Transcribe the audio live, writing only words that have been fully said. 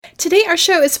Today, our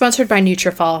show is sponsored by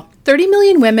Nutrafol. 30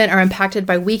 million women are impacted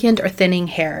by weakened or thinning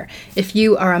hair. If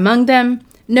you are among them,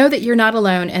 know that you're not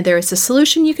alone and there is a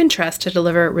solution you can trust to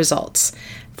deliver results.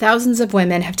 Thousands of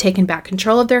women have taken back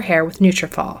control of their hair with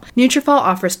Nutrafol. Nutrafol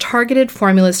offers targeted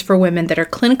formulas for women that are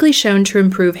clinically shown to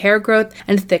improve hair growth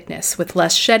and thickness with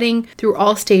less shedding through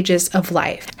all stages of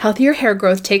life. Healthier hair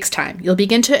growth takes time. You'll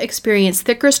begin to experience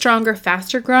thicker, stronger,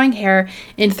 faster growing hair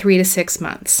in 3 to 6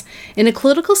 months. In a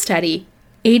clinical study,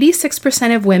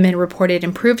 86% of women reported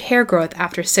improved hair growth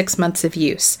after 6 months of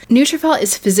use. Nutrafol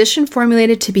is physician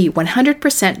formulated to be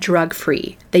 100%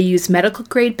 drug-free. They use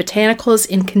medical-grade botanicals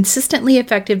in consistently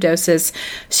effective doses,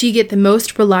 so you get the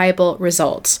most reliable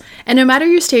results. And no matter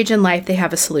your stage in life, they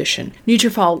have a solution.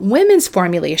 Nutrafol Women's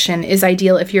formulation is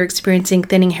ideal if you're experiencing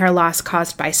thinning hair loss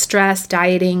caused by stress,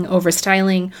 dieting,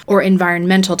 overstyling, or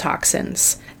environmental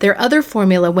toxins. Their other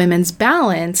formula, Women's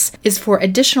Balance, is for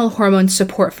additional hormone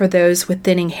support for those with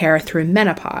thinning hair through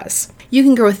menopause. You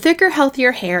can grow thicker,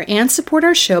 healthier hair and support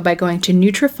our show by going to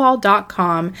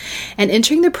Nutrafol.com and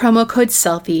entering the promo code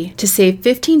SELFIE to save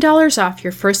 $15 off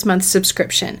your first month's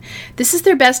subscription. This is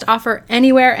their best offer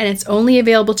anywhere, and it's only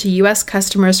available to U.S.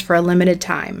 customers for a limited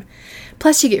time.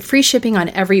 Plus, you get free shipping on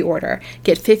every order.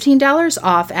 Get $15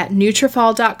 off at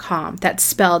Nutrafol.com. That's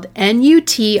spelled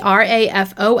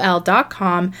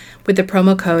Nutrafol.com with the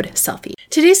promo code SELFIE.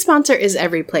 Today's sponsor is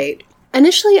EveryPlate.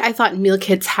 Initially, I thought meal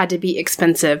kits had to be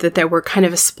expensive, that they were kind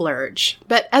of a splurge.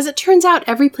 But as it turns out,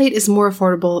 EveryPlate is more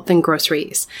affordable than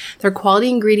groceries. Their quality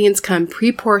ingredients come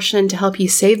pre-portioned to help you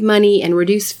save money and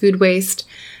reduce food waste.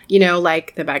 You know,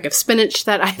 like the bag of spinach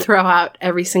that I throw out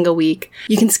every single week.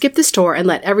 You can skip the store and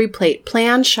let EveryPlate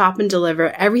plan, shop, and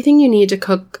deliver everything you need to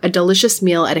cook a delicious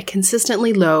meal at a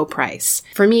consistently low price.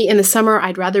 For me, in the summer,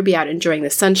 I'd rather be out enjoying the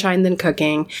sunshine than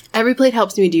cooking. EveryPlate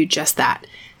helps me do just that.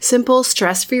 Simple,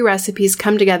 stress-free recipes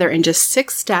come together in just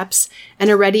 6 steps and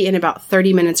are ready in about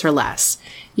 30 minutes or less.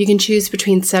 You can choose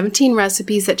between 17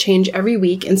 recipes that change every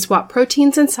week and swap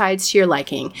proteins and sides to your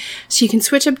liking, so you can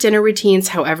switch up dinner routines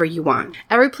however you want.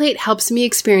 EveryPlate helps me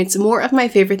experience more of my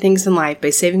favorite things in life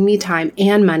by saving me time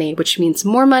and money, which means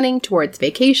more money towards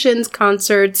vacations,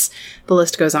 concerts, the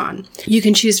list goes on. You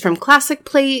can choose from classic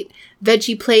plate,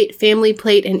 veggie plate, family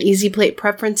plate, and easy plate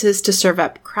preferences to serve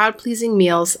up crowd-pleasing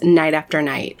meals night after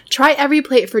night. Try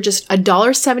EveryPlate for just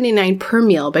 $1.79 per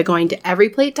meal by going to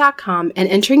everyplate.com and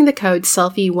entering the code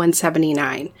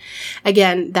SELFIE179.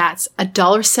 Again, that's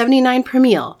 $1.79 per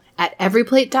meal at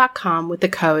everyplate.com with the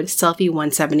code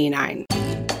SELFIE179.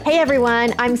 Hey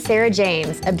everyone, I'm Sarah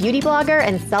James, a beauty blogger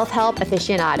and self-help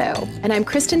aficionado. And I'm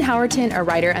Kristen Howerton, a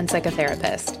writer and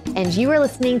psychotherapist. And you are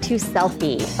listening to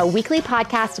Selfie, a weekly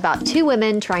podcast about 2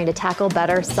 women trying to tackle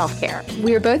better self-care.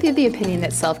 We are both of the opinion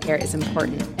that self-care is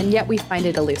important, and yet we find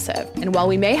it elusive. And while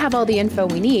we may have all the info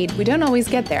we need, we don't always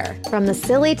get there. From the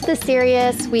silly to the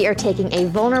serious, we are taking a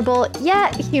vulnerable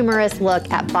yet humorous look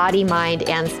at body, mind,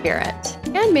 and spirit.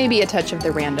 And maybe a touch of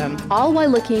the random, all while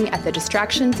looking at the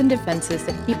distractions and defenses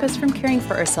that keep us from caring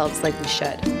for ourselves like we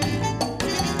should.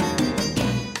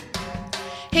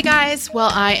 Hey guys,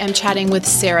 well, I am chatting with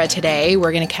Sarah today.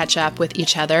 We're going to catch up with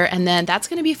each other, and then that's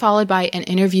going to be followed by an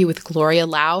interview with Gloria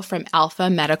Lau from Alpha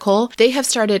Medical. They have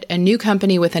started a new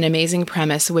company with an amazing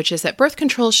premise, which is that birth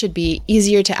control should be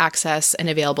easier to access and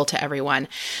available to everyone.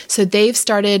 So they've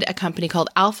started a company called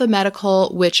Alpha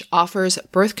Medical, which offers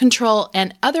birth control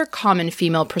and other common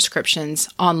female prescriptions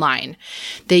online.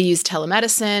 They use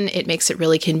telemedicine. It makes it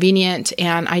really convenient,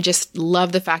 and I just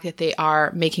love the fact that they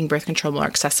are making birth control more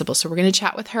accessible. So we're going to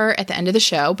chat with her at the end of the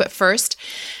show. But first,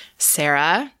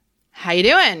 Sarah, how you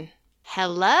doing?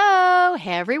 Hello.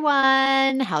 Hey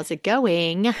everyone. How's it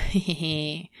going?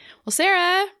 Well,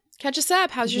 Sarah, catch us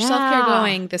up. How's your self-care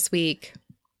going this week?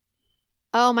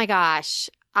 Oh my gosh.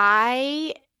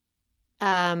 I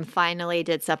finally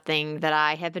did something that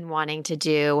I have been wanting to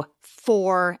do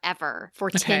forever, for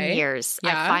 10 years.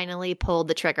 Yeah. I finally pulled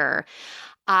the trigger.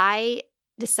 I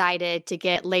decided to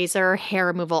get laser hair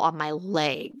removal on my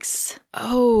legs.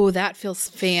 Oh, that feels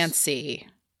fancy.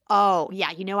 Oh, yeah.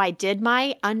 You know, I did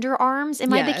my underarms in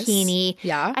my bikini,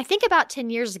 I think about 10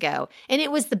 years ago, and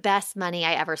it was the best money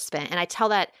I ever spent. And I tell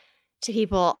that to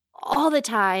people all the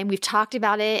time. We've talked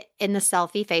about it in the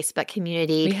Selfie Facebook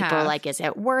community. People are like, is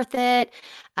it worth it?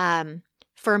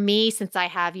 For me, since I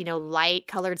have, light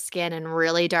colored skin and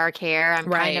really dark hair, I'm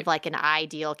kind of like an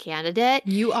ideal candidate.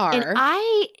 You are. And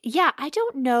I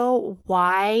don't know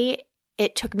why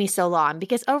it took me so long,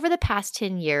 because over the past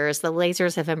 10 years, the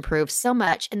lasers have improved so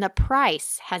much and the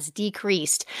price has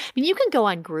decreased. I mean, you can go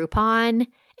on Groupon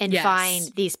and find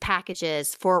these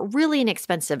packages for really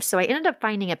inexpensive. So I ended up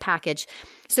finding a package.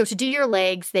 So to do your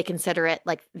legs, they consider it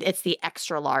like it's the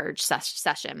extra large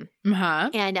session.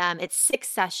 And it's 6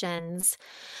 sessions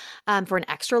for an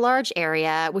extra large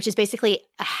area, which is basically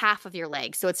a half of your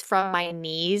leg. So it's from my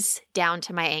knees down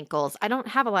to my ankles. I don't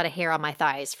have a lot of hair on my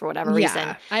thighs for whatever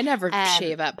reason. I never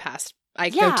shave up past, I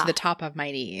go to the top of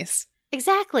my knees.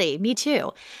 Exactly. Me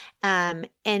too. And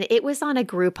it was on a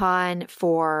Groupon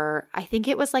for, I think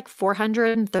it was like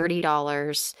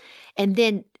 $430. And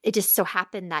then it just so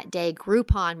happened that day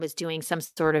Groupon was doing some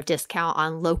sort of discount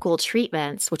on local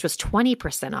treatments, which was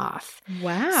 20% off.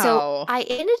 Wow. So I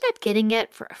ended up getting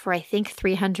it for I think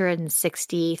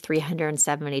 $360,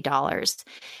 $370,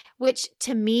 which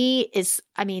to me is,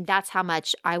 I mean, that's how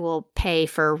much I will pay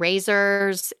for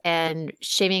razors and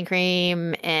shaving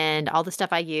cream and all the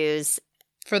stuff I use.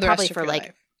 For the rest of your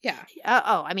life. Yeah.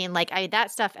 I mean, like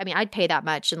that stuff, I mean, I'd pay that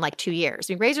much in like 2 years.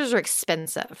 I mean, razors are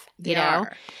expensive, you know?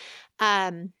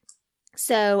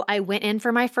 So I went in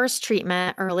for my first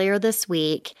treatment earlier this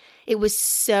week. It was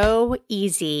so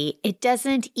easy. It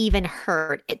doesn't even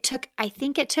hurt. I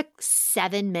think it took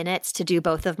 7 minutes to do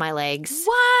both of my legs.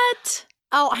 What?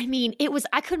 Oh, I mean,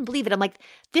 I couldn't believe it. I'm like,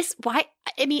 why?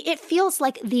 I mean, it feels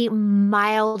like the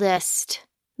mildest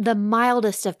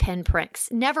of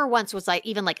pinpricks. Never once was like,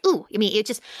 even like, ooh, I mean, it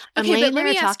just, okay, but let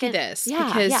me ask you this,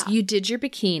 because you did your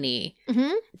bikini.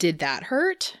 Did that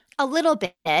hurt? A little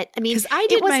bit. I mean, because I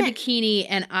did my bikini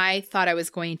and I thought I was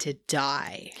going to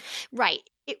die. Right.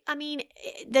 I mean,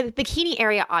 the bikini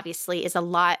area obviously is a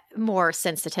lot more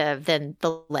sensitive than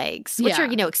the legs, which are,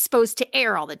 exposed to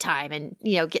air all the time and,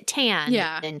 get tan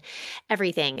and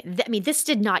everything. I mean, this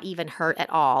did not even hurt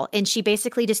at all. And she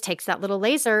basically just takes that little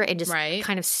laser and just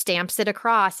kind of stamps it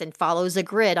across and follows a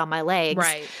grid on my legs.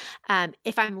 Right.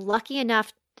 If I'm lucky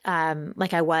enough,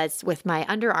 like I was with my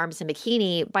underarms and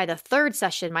bikini, by the 3rd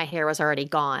session, my hair was already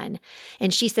gone.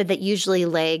 And she said that usually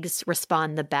legs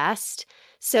respond the best.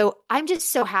 So I'm just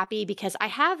so happy because I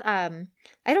have,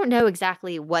 I don't know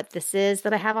exactly what this is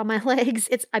that I have on my legs.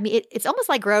 It's almost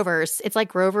like Grover's. It's like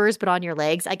Grover's, but on your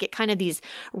legs. I get kind of these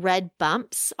red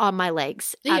bumps on my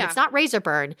legs. It's not razor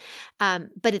burn,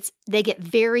 but they get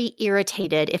very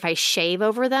irritated if I shave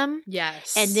over them.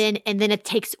 Yes. And then it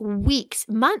takes weeks,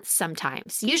 months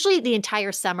sometimes. Usually the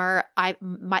entire summer,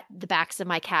 the backs of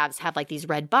my calves have like these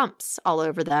red bumps all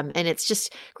over them. And it's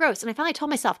just gross. And I finally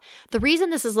told myself, the reason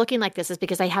this is looking like this is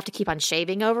because I have to keep on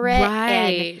shaving over it.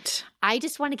 Right. And I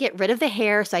just want to get rid of the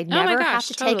hair so I never have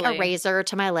to take a razor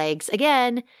to my legs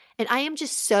again. And I am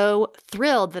just so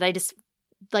thrilled that I just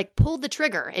like pulled the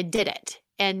trigger and did it.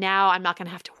 And now I'm not going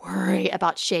to have to worry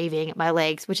about shaving my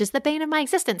legs, which is the bane of my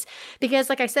existence. Because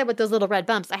like I said, with those little red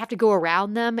bumps, I have to go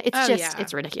around them. It's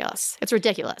it's ridiculous. It's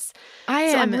ridiculous.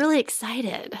 I'm really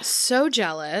excited. So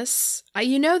jealous.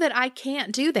 You know that I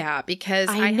can't do that because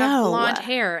I have blonde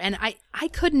hair and I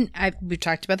couldn't, we've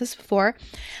talked about this before.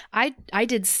 I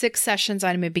did 6 sessions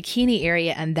on my bikini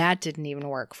area and that didn't even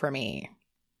work for me.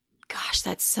 Gosh,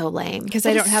 that's so lame. Because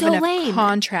I don't have enough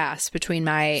contrast between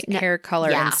my hair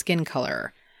color and skin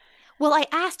color. Well, I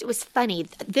asked, it was funny.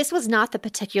 This was not the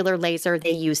particular laser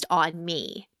they used on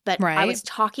me. But I was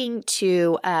talking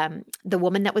to the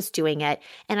woman that was doing it,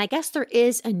 and I guess there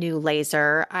is a new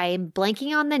laser. I'm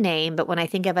blanking on the name, but when I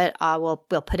think of it, we'll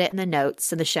put it in the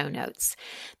notes, in the show notes,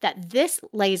 that this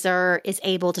laser is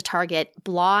able to target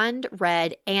blonde,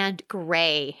 red, and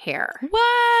gray hair.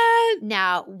 What?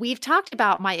 Now, we've talked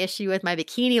about my issue with my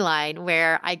bikini line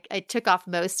where I took off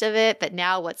most of it, but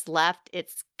now what's left,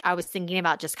 I was thinking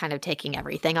about just kind of taking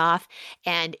everything off,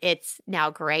 and it's now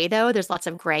gray though. There's lots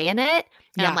of gray in it.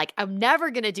 And I'm like, I'm never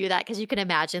going to do that because you can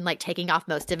imagine like taking off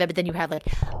most of it, but then you have like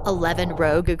 11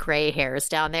 rogue gray hairs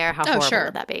down there. How horrible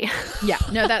would that be? Yeah,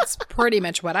 no, that's pretty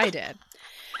much what I did.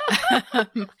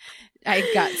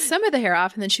 I got some of the hair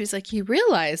off and then she was like, you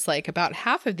realize like about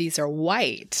half of these are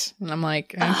white. And I'm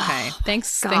like, okay,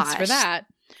 thanks for that.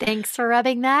 Thanks for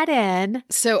rubbing that in.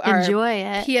 So enjoy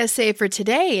it. PSA for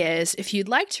today is if you'd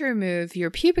like to remove your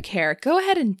pubic hair, go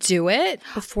ahead and do it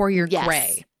before you're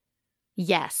gray.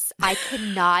 Yes, I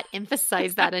cannot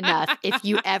emphasize that enough. If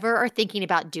you ever are thinking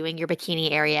about doing your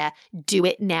bikini area, do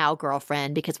it now,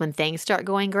 girlfriend, because when things start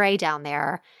going gray down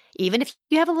there, even if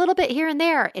you have a little bit here and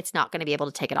there, it's not going to be able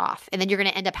to take it off. And then you're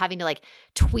going to end up having to like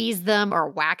tweeze them or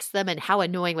wax them. And how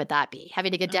annoying would that be?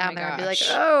 Having to get down there and be like,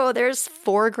 oh, there's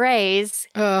 4 grays.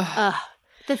 Ugh.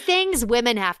 The things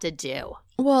women have to do.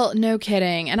 Well, no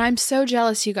kidding. And I'm so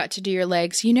jealous you got to do your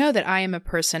legs. You know that I am a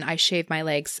person, I shave my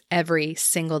legs every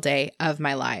single day of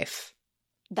my life.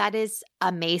 That is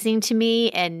amazing to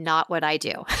me and not what I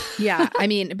do. Yeah. I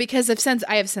mean, because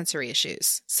I have sensory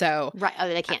issues. So right. Oh,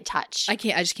 they can't touch. I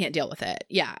just can't deal with it.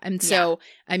 Yeah. And so,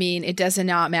 I mean, it does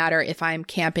not matter if I'm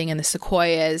camping in the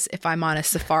sequoias, if I'm on a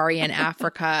safari in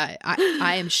Africa,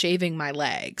 I am shaving my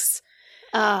legs.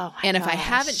 Oh, and if I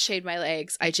haven't shaved my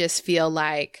legs, I just feel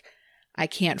like I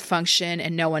can't function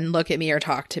and no one look at me or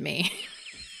talk to me.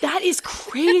 That is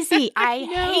crazy. I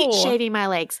hate shaving my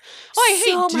legs. Oh, I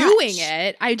hate doing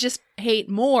it. I just hate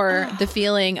more the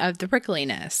feeling of the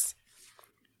prickliness.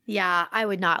 Yeah, I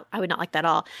would not like that at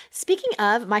all. Speaking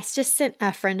of, I just sent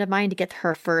a friend of mine to get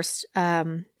her first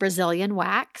Brazilian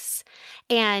wax.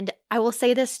 And I will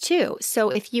say this too. So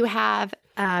if you've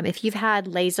had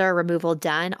laser removal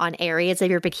done on areas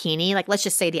of your bikini, like let's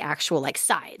just say the actual like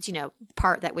sides,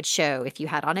 part that would show if you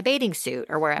had on a bathing suit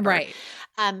or wherever. Right.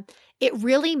 It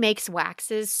really makes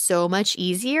waxes so much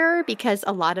easier because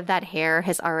a lot of that hair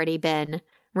has already been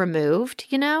removed,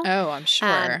 Oh, I'm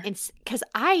sure. Because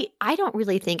I don't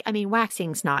really think,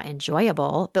 waxing's not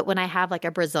enjoyable, but when I have like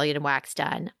a Brazilian wax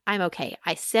done, I'm okay.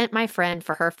 I sent my friend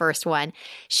for her first one.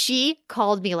 She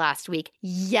called me last week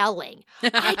yelling,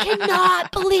 I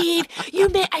cannot believe you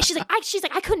made, she's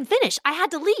like, I couldn't finish. I had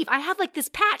to leave. I have like this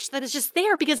patch that is just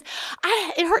there because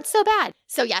it hurts so bad.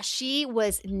 So yeah, she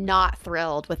was not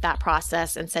thrilled with that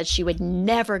process and said she would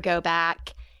never go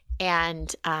back.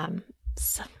 And,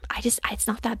 so it's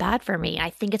not that bad for me. I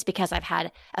think it's because I've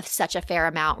had such a fair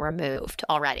amount removed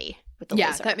already with the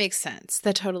laser. That makes sense.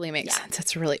 That totally makes sense.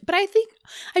 That's really, but I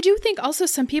do think also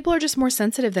some people are just more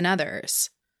sensitive than others.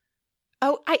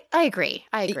 Oh, I agree.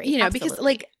 Absolutely. Because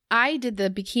like I did the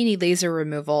bikini laser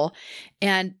removal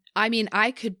and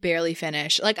I could barely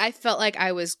finish. Like I felt like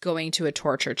I was going to a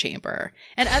torture chamber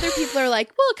and other people are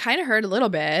like, well, it kind of hurt a little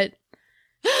bit.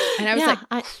 And I was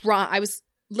I was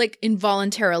like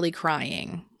involuntarily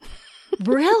crying.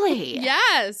 Really?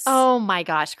 Yes. Oh my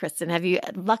gosh, Kristen,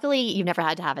 luckily you've never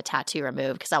had to have a tattoo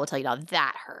removed because I will tell you now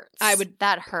that hurts.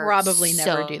 That hurts. Probably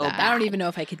never do that. Bad. I don't even know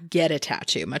if I could get a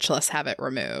tattoo, much less have it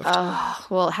removed. Oh,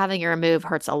 well, having it removed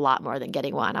hurts a lot more than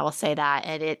getting one. I will say that.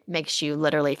 And it makes you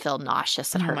literally feel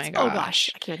nauseous and hurts. My gosh. Oh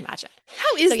gosh. I can't imagine.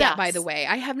 How is that, by the way?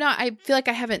 I feel like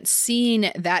I haven't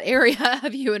seen that area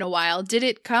of you in a while. Did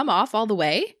it come off all the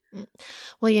way?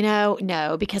 Well,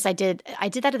 no, because I did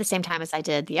that at the same time as I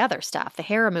did the other stuff, the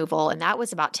hair removal, and that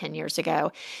was about 10 years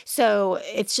ago. So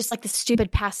it's just like the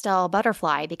stupid pastel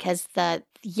butterfly because the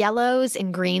yellows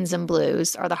and greens and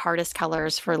blues are the hardest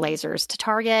colors for lasers to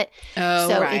target. Oh,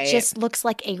 so right. It just looks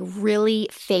like a really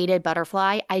faded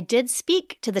butterfly. I did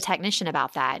speak to the technician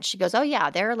about that. She goes, oh yeah,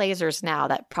 there are lasers now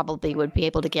that probably would be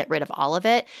able to get rid of all of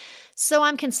it. So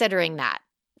I'm considering that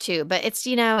too, but it's,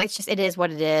 it is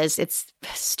what it is. It's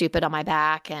stupid on my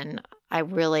back. And I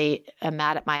really am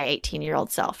mad at my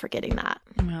 18-year-old self for getting that.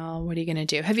 Well, what are you going to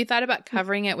do? Have you thought about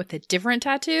covering it with a different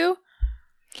tattoo?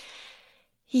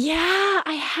 Yeah,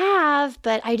 I have,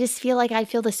 but I just feel like I'd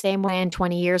feel the same way in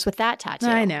 20 years with that tattoo.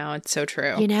 I know. It's so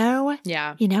true.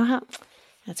 Yeah. How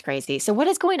that's crazy. So what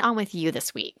is going on with you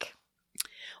this week?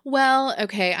 Well,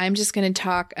 okay. I'm just going to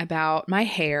talk about my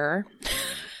hair.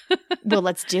 Well,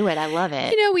 let's do it. I love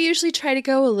it. We usually try to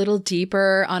go a little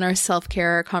deeper on our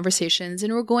self-care conversations,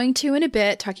 and we're going to in a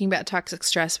bit talking about toxic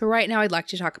stress. But right now I'd like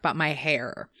to talk about my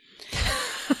hair.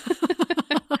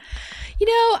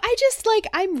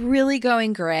 I'm really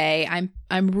going gray.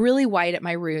 I'm really white at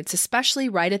my roots, especially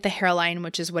right at the hairline,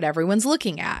 which is what everyone's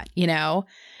looking at,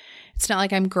 It's not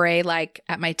like I'm gray like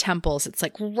at my temples. It's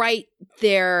like right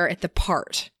there at the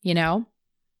part,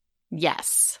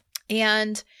 Yes.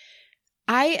 And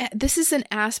this is an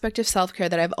aspect of self-care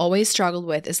that I've always struggled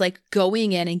with is like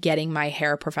going in and getting my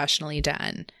hair professionally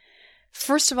done.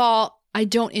 First of all, I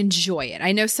don't enjoy it.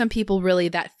 I know some people really,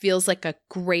 that feels like a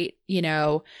great,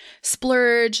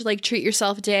 splurge, like treat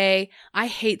yourself day. I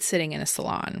hate sitting in a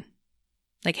salon.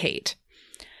 Like hate.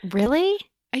 Really?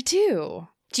 I do.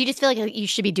 Do you just feel like you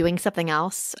should be doing something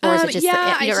else? Or is it just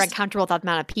that you're uncomfortable with that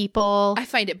amount of people? I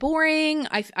find it boring.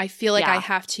 I feel like I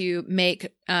have to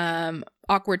make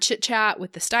awkward chit chat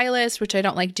with the stylist, which I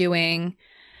don't like doing.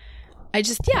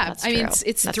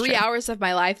 It's 3 hours of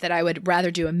my life that I would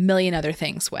rather do a million other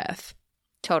things with.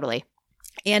 Totally.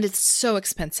 And it's so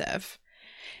expensive.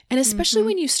 And especially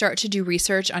when you start to do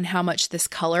research on how much this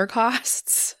color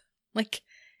costs, like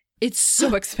it's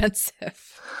so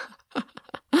expensive.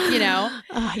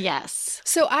 Yes.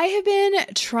 So I have been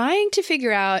trying to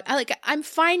figure out, I'm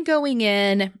fine going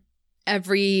in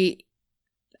every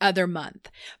other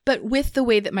month, but with the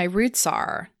way that my roots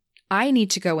are, I need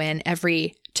to go in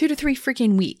every 2 to 3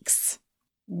 freaking weeks.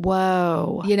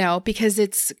 Whoa. Because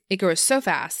it grows so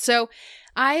fast. So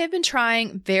I have been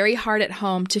trying very hard at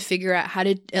home to figure out how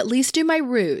to at least do my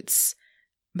roots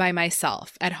by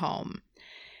myself at home.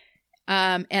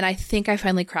 And I think I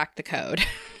finally cracked the code.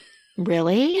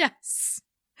 Really? Yes.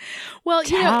 Well,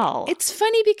 you know, it's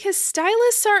funny because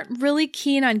stylists aren't really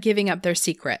keen on giving up their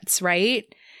secrets, right?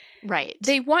 Right.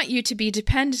 They want you to be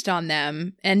dependent on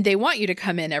them, and they want you to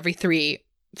come in every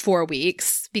 3-4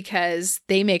 weeks because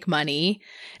they make money.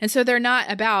 And so they're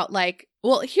not about like,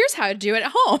 well, here's how to do it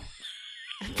at home.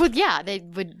 But yeah,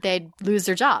 they'd lose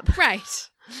their job. Right.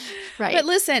 Right. But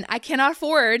listen, I cannot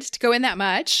afford to go in that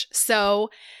much. So,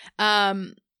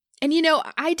 and you know,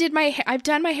 I've done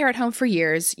my hair at home for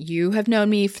years. You have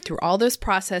known me through all those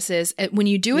processes. When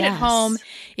you do it at home,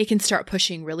 it can start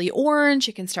pushing really orange.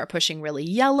 It can start pushing really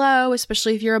yellow,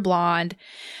 especially if you're a blonde.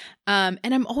 And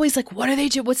I'm always like, what do they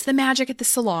do? What's the magic at the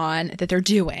salon that they're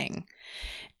doing?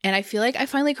 And I feel like I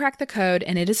finally cracked the code,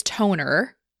 and it is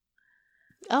toner.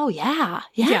 Oh, yeah.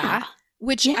 Yeah.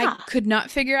 Which I could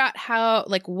not figure out how,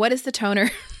 like, what is the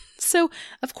toner? So,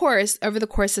 of course, over the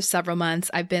course of several months,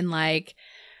 I've been like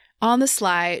on the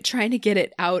sly trying to get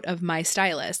it out of my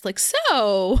stylist. Like,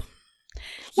 so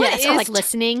what is like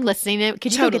listening to,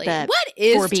 could you totally. Go get the what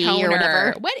is 4B toner? Or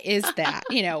whatever? What is that?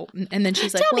 You know, and then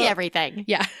she's like, tell me everything.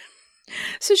 Yeah.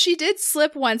 So she did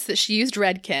slip once that she used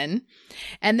Redken.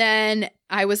 And then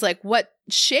I was like, what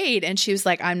shade? And she was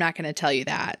like, I'm not going to tell you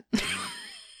that.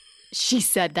 She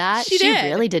said that? She did.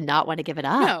 Really did not want to give it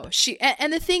up. No,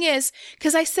 and the thing is,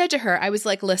 because I said to her, I was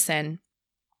like, listen,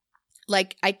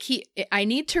 like I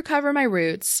need to recover my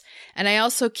roots, and I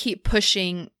also keep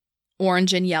pushing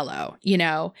orange and yellow, you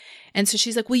know? And so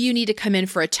she's like, well, you need to come in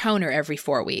for a toner every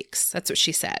 4 weeks. That's what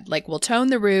she said. Like, we'll tone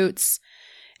the roots.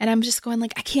 And I'm just going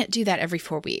like, I can't do that every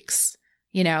 4 weeks,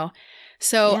 you know?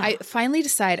 So I finally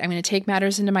decide I'm going to take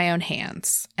matters into my own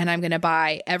hands, and I'm going to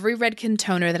buy every Redken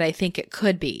toner that I think it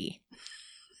could be.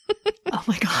 Oh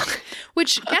my God.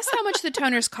 Which, guess how much the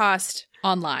toners cost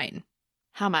online?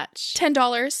 How much?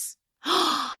 $10.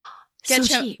 So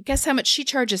cheap. Guess how much she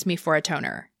charges me for a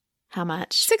toner? How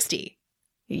much? $60.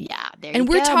 Yeah, there and you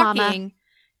we're go, talking Mama.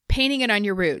 Painting it on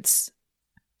your roots.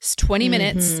 It's 20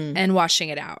 minutes and washing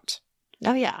it out.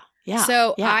 Oh, yeah. Yeah.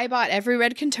 So I bought every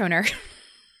Redken toner.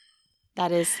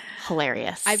 That is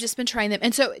hilarious. I've just been trying them.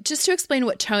 And so just to explain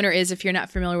what toner is, if you're not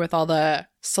familiar with all the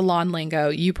salon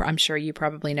lingo, I'm sure you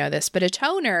probably know this, but a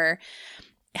toner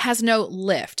has no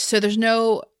lift. So there's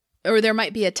no, or there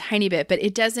might be a tiny bit, but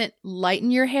it doesn't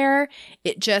lighten your hair.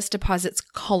 It just deposits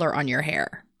color on your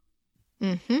hair.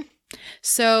 Mm-hmm.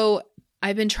 So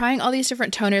I've been trying all these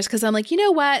different toners because I'm like, you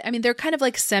know what? I mean, they're kind of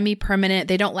like semi-permanent.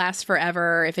 They don't last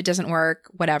forever. If it doesn't work,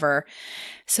 whatever.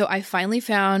 So I finally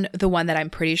found the one that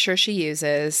I'm pretty sure she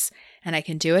uses, and I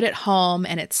can do it at home,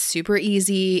 and it's super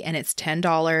easy, and it's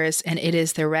 $10, and it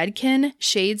is the Redken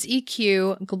Shades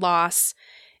EQ Gloss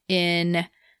in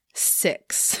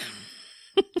 6.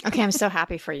 Okay, I'm so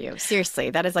happy for you.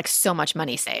 Seriously, that is like so much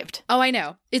money saved. Oh, I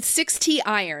know. It's 6T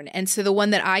iron, and so the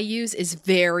one that I use is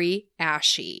very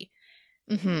ashy.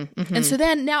 And so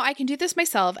then now I can do this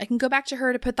myself. I can go back to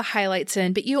her to put the highlights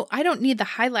in, but I don't need the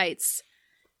highlights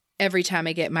every time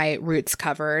I get my roots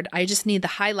covered. I just need the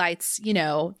highlights, you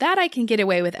know, that I can get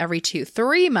away with every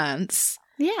 2-3 months.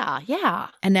 Yeah, yeah.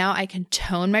 And now I can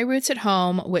tone my roots at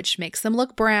home, which makes them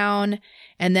look brown.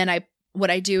 And then what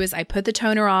I do is I put the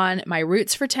toner on my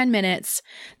roots for 10 minutes.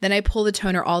 Then I pull the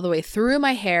toner all the way through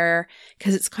my hair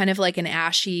because it's kind of like an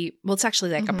ashy, well, it's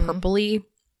actually like a purpley.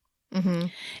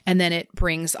 And then it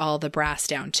brings all the brass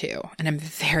down too. And I'm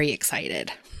very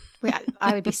excited. Yeah,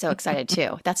 I would be so excited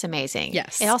too. That's amazing.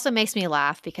 Yes. It also makes me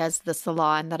laugh because the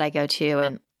salon that I go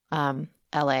to in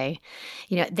LA,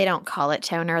 you know, they don't call it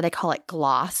toner. They call it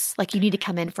gloss. Like you need to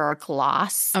come in for a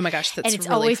gloss. Oh my gosh, that's and it's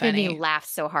really always funny. made me laugh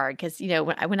so hard because, you know,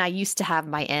 when I used to have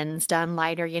my ends done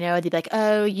lighter, you know, they'd be like,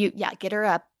 oh, get her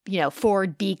up, you know,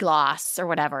 4B gloss or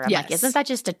whatever. I'm like, isn't that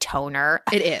just a toner?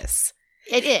 It is.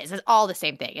 It is. It's all the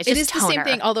same thing. It's just toner. The same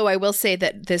thing, although I will say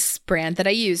that this brand that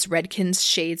I use, Redken's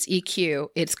Shades EQ,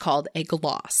 it's called a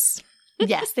gloss.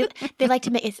 Yes. They like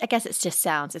to make it, I guess it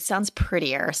sounds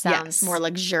prettier, sounds more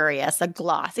luxurious, a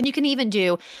gloss. And you can even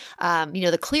do, you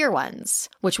know, the clear ones,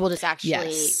 which will just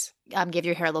actually give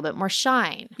your hair a little bit more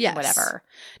shine or whatever.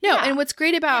 No, and what's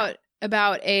great about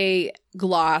a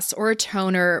gloss or a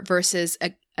toner versus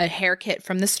a hair kit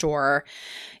from the store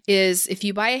is if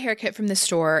you buy a hair kit from the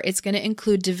store, it's going to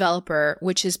include developer,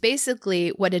 which is basically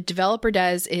what a developer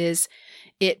does is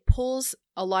it pulls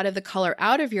a lot of the color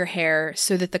out of your hair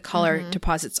so that the color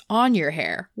deposits on your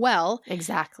hair. Well,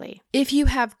 exactly. If you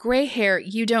have gray hair,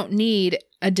 you don't need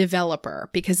a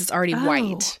developer because it's already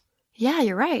white. Yeah,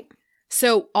 you're right.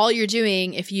 So all you're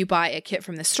doing if you buy a kit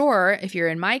from the store, if you're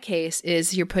in my case,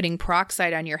 is you're putting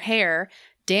peroxide on your hair,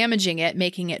 damaging it,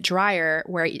 making it drier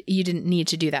where you didn't need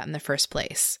to do that in the first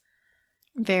place.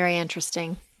 Very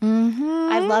interesting.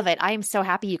 Mm-hmm. I love it. I am so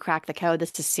happy you cracked the code.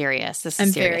 This is serious.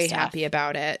 I'm very happy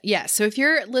about it. Yeah. So if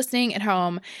you're listening at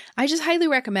home, I just highly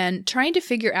recommend trying to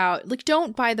figure out, like,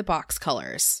 don't buy the box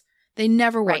colors. They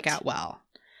never work out well.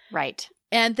 Right.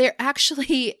 And they're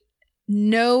actually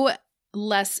no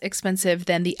less expensive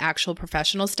than the actual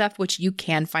professional stuff, which you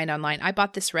can find online. I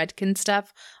bought this Redken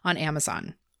stuff on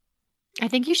Amazon. I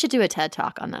think you should do a TED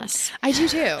Talk on this. I do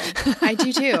too.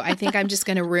 I think I'm just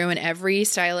going to ruin every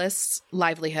stylist's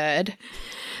livelihood.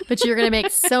 But you're going to make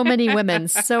so many women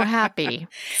so happy.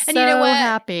 And you know what?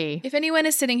 Happy. If anyone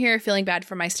is sitting here feeling bad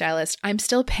for my stylist, I'm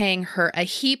still paying her a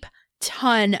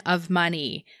ton of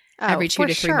money every 2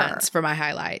 to 3 months for my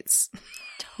highlights.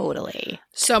 Totally.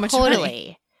 So much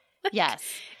money. Yes.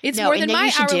 It's more than my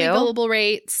hourly billable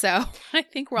rate, so I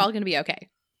think we're all going to be okay.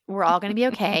 We're all going to be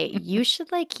okay. You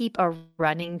should like keep a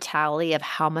running tally of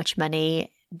how much money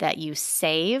that you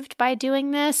saved by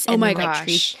doing this. Oh my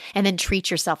gosh. And then treat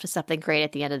yourself to something great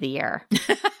at the end of the year.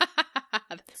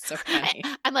 That's so funny.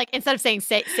 I'm like, instead of saying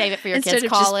save it for your instead kids'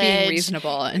 of college. Just being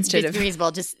reasonable. Instead of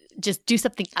reasonable, just do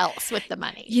something else with the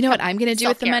money. You know what I'm going to do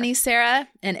with the money, Sarah?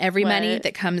 And every money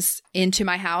that comes into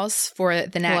my house for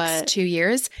the next 2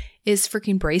 years is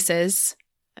freaking braces.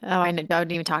 Oh, I know.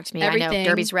 Don't even talk to me. Everything, I know.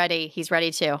 Derby's ready. He's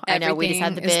ready too. I know. We just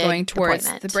had the big is going towards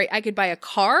appointment. I could buy a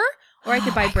car or I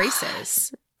could buy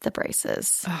braces. The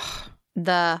braces.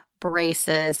 The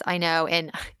braces. I know.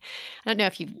 And I don't know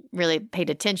if you've really paid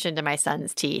attention to my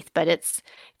son's teeth, but it's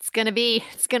gonna be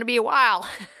a while.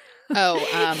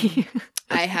 I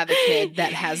have a kid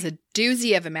that has a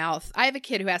doozy of a mouth. I have a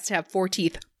kid who has to have 4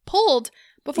 teeth pulled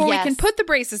before we can put the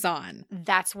braces on.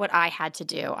 That's what I had to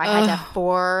do. I had to have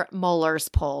 4 molars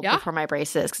pulled before my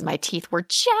braces because my teeth were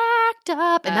jacked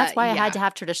up. And that's why I had to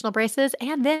have traditional braces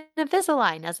and then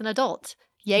Invisalign as an adult.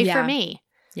 Yay for me.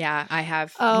 Yeah, I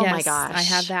have. Oh my gosh. I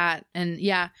have that. And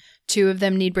 2 of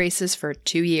them need braces for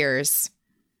 2 years.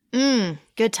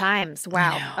 Good times.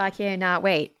 Wow. I cannot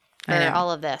wait for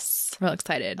all of this. Real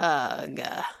excited. Ugh.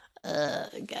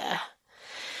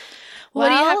 What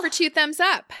do you have for 2 thumbs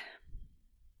up?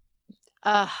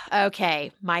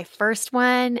 Okay. My first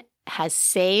one has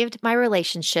saved my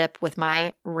relationship with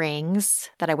my rings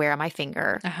that I wear on my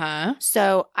finger.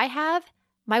 So I have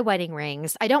my wedding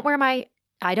rings. I don't wear my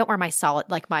solid,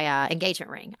 like my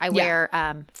engagement ring. I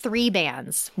wear 3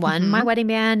 bands. One, my wedding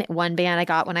band, 1 band I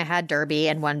got when I had Derby,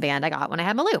 and 1 band I got when I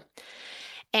had Malou.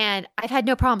 And I've had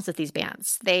no problems with these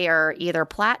bands. They are either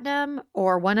platinum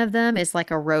or one of them is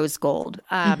like a rose gold.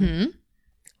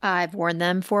 I've worn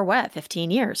them for 15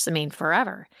 years? I mean,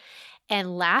 forever.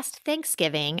 And last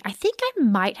Thanksgiving, I think I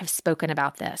might have spoken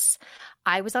about this.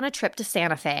 I was on a trip to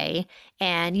Santa Fe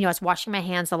and, I was washing my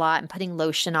hands a lot and putting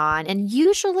lotion on. And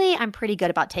usually I'm pretty good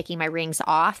about taking my rings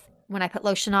off when I put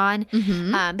lotion on.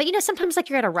 But, sometimes like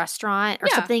you're at a restaurant or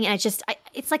something and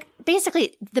it's like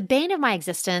basically the bane of my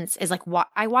existence is like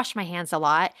I wash my hands a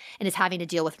lot and it's having to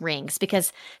deal with rings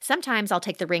because sometimes I'll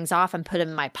take the rings off and put them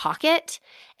in my pocket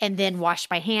and then wash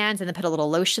my hands and then put a little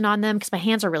lotion on them because my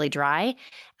hands are really dry.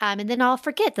 And then I'll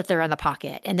forget that they're in the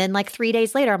pocket. And then like 3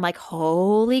 days later, I'm like,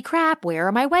 holy crap, where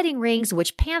are my wedding rings?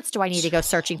 Which pants do I need to go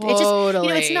searching through? It's just,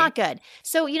 it's not good.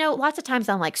 So, lots of times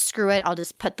I'm like, screw it. I'll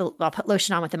just put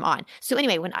lotion on with them on. So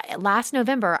anyway, last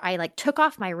November, I like took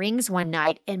off my rings one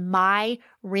night and my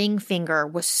ring finger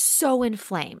was so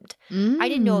inflamed. I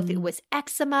didn't know if it was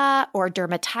eczema or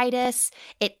dermatitis.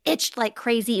 It itched like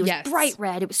crazy. It was bright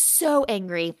red. It was so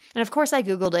angry. And of course I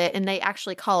Googled it and they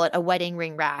actually call it a wedding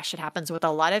ring rash. It happens with a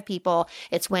lot of people.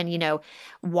 It's when,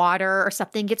 water or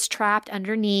something gets trapped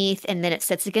underneath and then it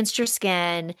sits against your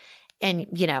skin. And,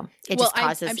 it just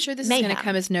causes I'm sure this mayhem. is going to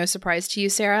come as no surprise to you,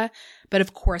 Sarah. But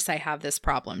of course I have this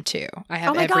problem too. I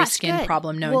have every skin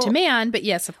problem known to man. But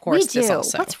yes, of course, this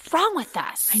also. What's wrong with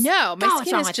us? I know. My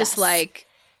skin is just like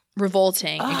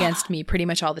revolting against me pretty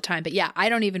much all the time. But I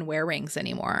don't even wear rings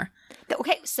anymore.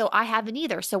 Okay, so I haven't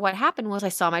either. So what happened was I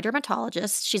saw my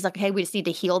dermatologist. She's like, hey, we just need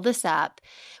to heal this up.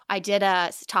 I did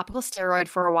a topical steroid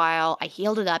for a while. I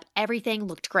healed it up. Everything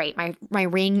looked great. My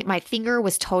finger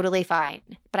was totally fine.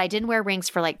 But I didn't wear rings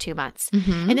for like 2 months.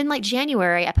 And then like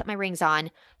January, I put my rings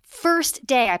on. First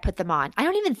day I put them on, I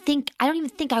don't even think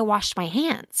I washed my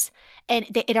hands. And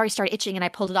it already started itching and I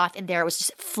pulled it off and there it was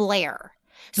just flare.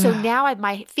 So now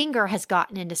my finger has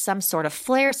gotten into some sort of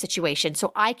flare situation.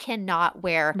 So I cannot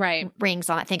wear rings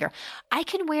on that finger. I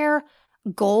can wear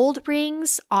gold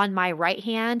rings on my right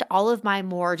hand. All of my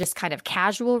more just kind of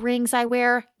casual rings I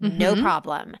wear, no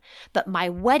problem. But my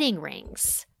wedding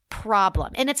rings,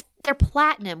 problem. And it's they're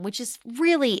platinum, which is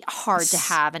really hard to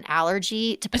have an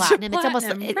allergy to platinum. It's almost,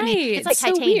 right. I mean, it's like so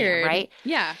titanium, weird. right?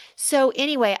 Yeah. So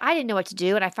anyway, I didn't know what to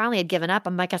do, and I finally had given up.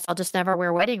 I'm like, I guess I'll just never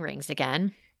wear wedding rings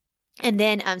again. And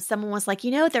then someone was like,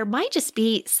 there might just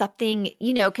be something,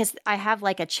 because I have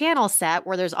like a channel set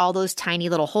where there's all those tiny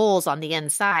little holes on the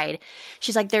inside.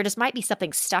 She's like, there just might be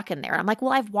something stuck in there. I'm like,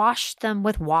 well, I've washed them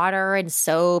with water and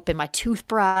soap and my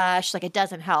toothbrush. Like, it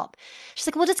doesn't help. She's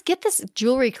like, well, just get this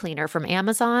jewelry cleaner from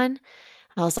Amazon.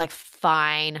 I was like,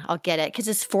 fine, I'll get it. Because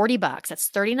it's $40. That's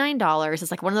 $39.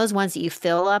 It's like one of those ones that you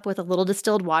fill up with a little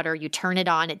distilled water. You turn it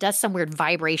on. It does some weird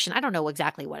vibration. I don't know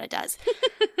exactly what it does.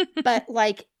 But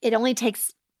like, it only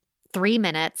takes 3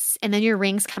 minutes. And then your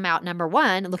rings come out, number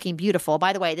one, looking beautiful.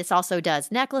 By the way, this also does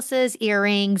necklaces,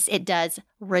 earrings. It does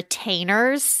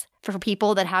retainers for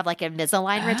people that have like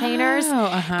Invisalign retainers.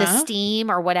 The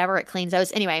steam or whatever, it cleans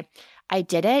those. Anyway, I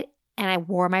did it and I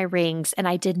wore my rings and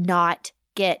I did not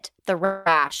get the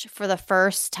rash for the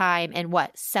first time in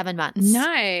 7 months.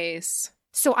 Nice.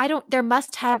 So there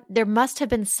must have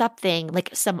been something like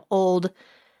some old,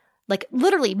 like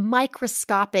literally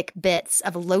microscopic bits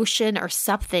of lotion or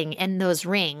something in those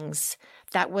rings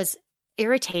that was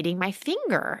irritating my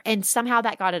finger, and somehow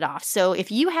that got it off. So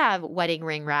if you have wedding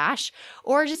ring rash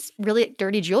or just really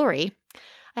dirty jewelry,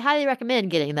 I highly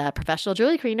recommend getting the professional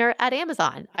jewelry cleaner at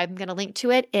Amazon. I'm going to link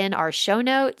to it in our show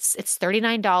notes. It's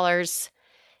 $39.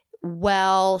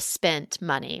 Well spent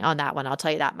money on that one, I'll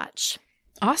tell you that much.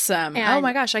 Awesome. Oh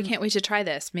my gosh, I can't wait to try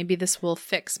this. Maybe this will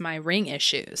fix my ring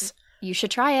issues. You should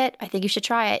try it. I think you should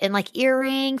try it. And like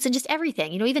earrings and just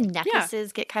everything. Even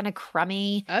necklaces get kind of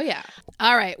crummy. Oh, yeah.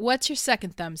 All right. What's your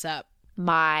second thumbs up?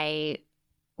 My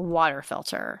water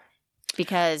filter.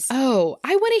 Because I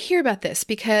want to hear about this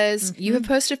because you have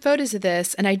posted photos of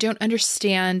this and I don't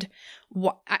understand.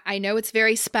 I know it's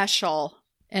very special.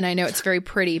 And I know it's very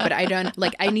pretty, but I don't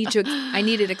I need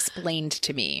it explained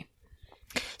to me.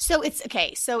 So it's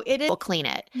okay. So it is, we'll clean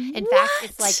it. In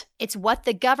fact, it's what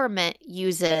the government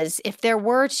uses if there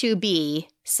were to be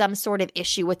some sort of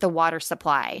issue with the water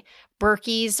supply.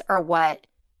 Berkeys are what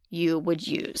you would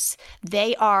use.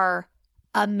 They are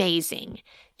amazing.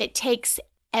 It takes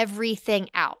everything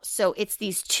out. So it's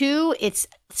it's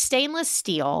stainless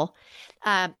steel.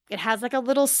 It has like a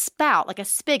little spout, like a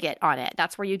spigot on it.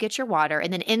 That's where you get your water.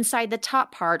 And then inside the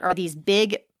top part are these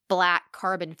big black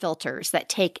carbon filters that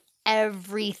take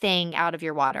everything out of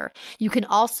your water. You can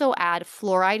also add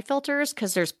fluoride filters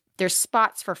because there's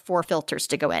spots for 4 filters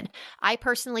to go in. I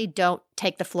personally don't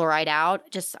take the fluoride out.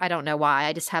 I don't know why.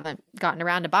 I just haven't gotten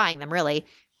around to buying them really.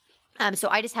 So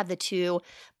I just have the 2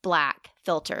 black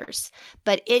filters,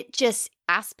 but it just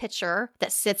glass pitcher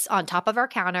that sits on top of our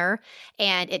counter,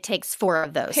 and it takes 4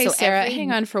 of those. Hey, so Sarah,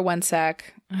 hang on for 1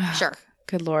 sec. Sure.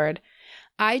 Good Lord.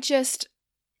 I just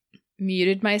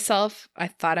muted myself. I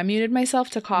thought I muted myself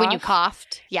to cough. When you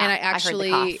coughed? Yeah. And I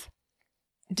actually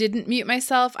didn't mute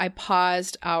myself. I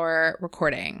paused our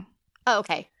recording. Oh,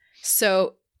 okay.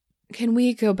 So can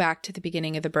we go back to the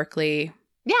beginning of the Berkeley?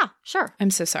 Yeah, sure.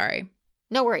 I'm so sorry.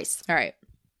 No worries. All right.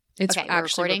 It's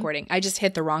actually recording. I just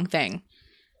hit the wrong thing.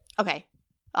 Okay.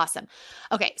 Awesome.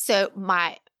 Okay. So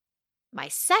my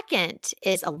second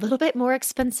is a little bit more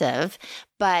expensive,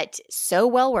 but so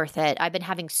well worth it. I've been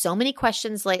having so many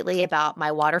questions lately about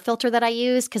my water filter that I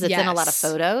use because it's in a lot of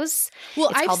photos.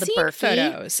 Well, I've seen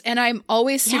photos, and I'm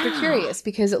always super curious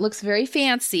because it looks very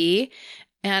fancy.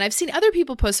 And I've seen other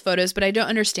people post photos, but I don't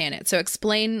understand it. So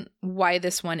explain why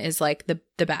this one is like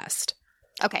the best.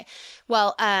 Okay.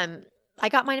 Well, I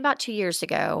got mine about 2 years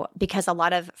ago because a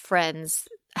lot of friends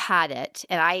had it,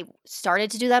 and I started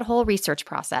to do that whole research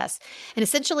process. And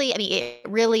essentially, I mean, it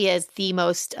really is the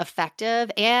most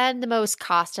effective and the most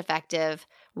cost-effective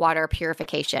water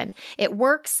purification. It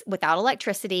works without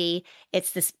electricity.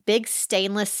 It's this big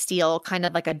stainless steel, kind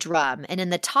of like a drum. And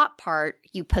in the top part,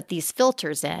 you put these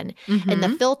filters in, and the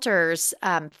filters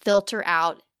filter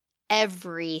out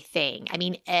everything. I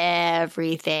mean,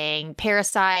 everything.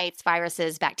 Parasites,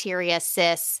 viruses, bacteria,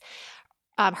 cysts,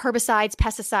 herbicides,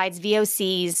 pesticides,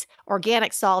 VOCs,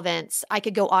 organic solvents. I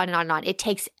could go on and on and on. It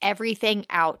takes everything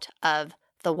out of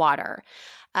the water.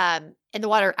 And the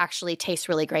water actually tastes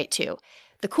really great too.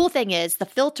 The cool thing is the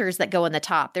filters that go in the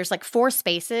top, there's like 4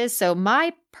 spaces. So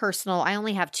I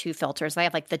only have 2 filters. I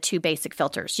have like the 2 basic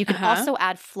filters. You can also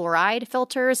add fluoride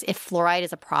filters if fluoride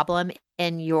is a problem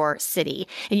in your city.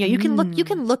 And you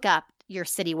can look up your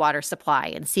city water supply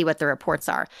and see what the reports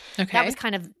are. Okay. That was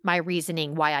kind of my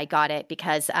reasoning why I got it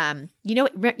because you know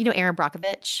Erin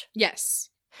Brockovich? Yes.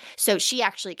 So she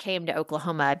actually came to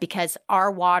Oklahoma because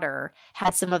our water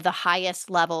had some of the highest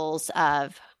levels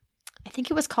of I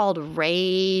think it was called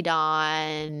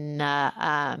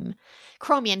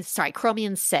Chromium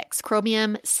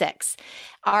 6.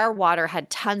 Our water had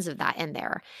tons of that in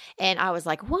there. And I was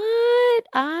like, what?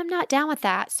 I'm not down with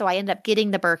that. So I ended up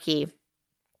getting the Berkey.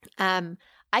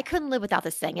 I couldn't live without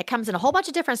this thing. It comes in a whole bunch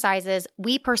of different sizes.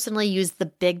 We personally use the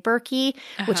big Berkey,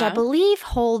 which I believe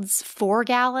holds 4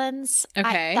 gallons.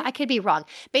 Okay. I could be wrong.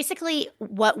 Basically,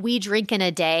 what we drink in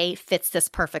a day fits this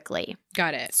perfectly.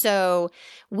 Got it. So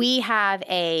we have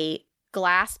a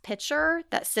glass pitcher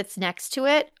that sits next to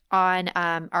it on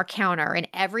our counter. And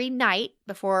every night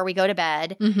before we go to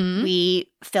bed,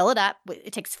 we fill it up.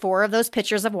 It takes 4 of those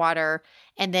pitchers of water,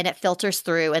 and then it filters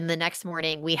through. And the next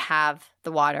morning, we have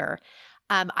the water.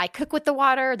 I cook with the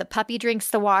water. The puppy drinks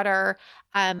the water.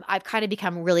 I've kind of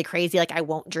become really crazy. Like, I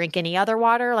won't drink any other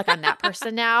water. Like, I'm that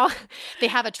person now. They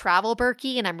have a travel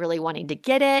Berkey, and I'm really wanting to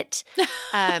get it.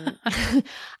 I'm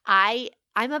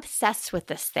obsessed with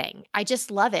this thing. I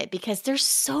just love it because there's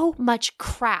so much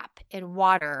crap in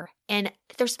water. And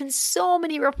there's been so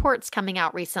many reports coming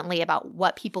out recently about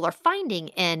what people are finding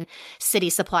in city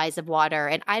supplies of water.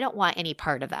 And I don't want any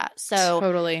part of that. So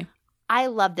totally. I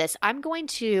love this. I'm going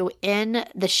to, in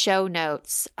the show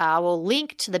notes, I will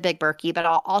link to the Big Berkey, but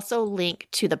I'll also link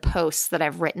to the posts that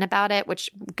I've written about it, which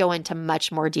go into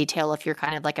much more detail if you're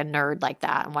kind of like a nerd like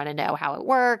that and want to know how it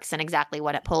works and exactly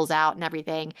what it pulls out and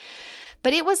everything.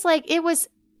 But I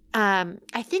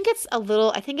think it's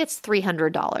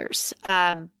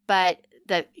 $300. But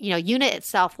the unit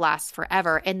itself lasts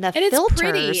forever. And the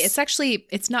filters. It's pretty.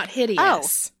 It's not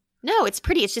hideous. Oh. No, it's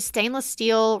pretty. It's just stainless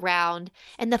steel round.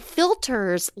 And the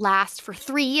filters last for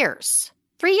 3 years.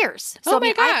 3 years. So,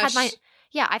 my gosh.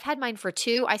 I've had mine for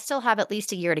 2. I still have at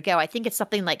least a year to go. I think it's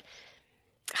something like,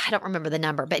 I don't remember the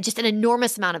number, but just an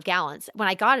enormous amount of gallons. When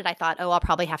I got it, I thought, I'll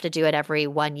probably have to do it every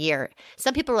 1 year.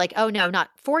 Some people are like, oh, no, not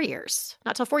 4 years.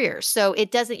 Not till 4 years. So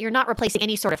you're not replacing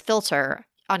any sort of filter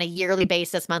on a yearly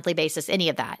basis, monthly basis, any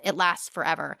of that. It lasts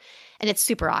forever. And it's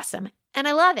super awesome. And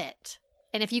I love it.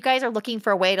 And if you guys are looking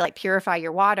for a way to like purify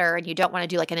your water and you don't want to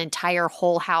do like an entire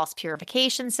whole house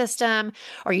purification system,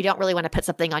 or you don't really want to put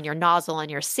something on your nozzle in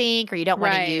your sink, or you don't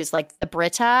want to use like the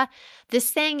Brita,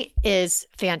 this thing is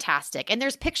fantastic. And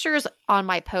there's pictures on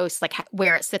my post, like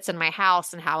where it sits in my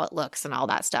house and how it looks and all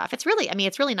that stuff. It's really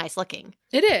nice looking.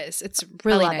 It is. It's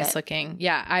really nice looking.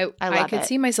 Yeah. I could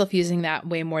see myself using that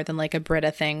way more than like a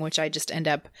Brita thing, which I just end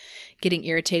up getting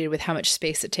irritated with how much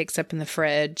space it takes up in the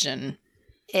fridge, and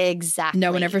exactly.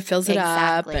 no one ever fills it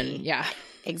up. And yeah.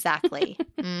 Exactly.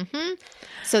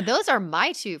 So those are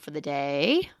my 2 for the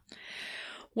day.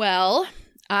 Well,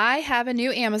 I have a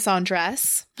new Amazon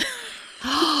dress.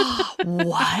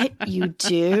 What? You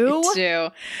do? I do.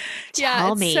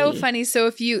 Tell me. It's so funny. So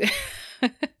if you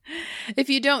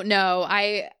don't know,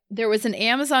 there was an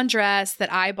Amazon dress that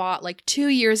I bought like 2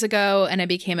 years ago, and I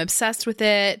became obsessed with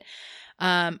it.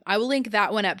 I will link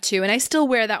that one up too. And I still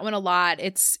wear that one a lot.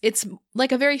 It's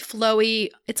like a very flowy,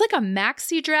 it's like a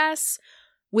maxi dress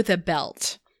with a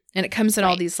belt. And it comes in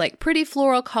all these like pretty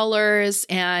floral colors,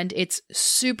 and it's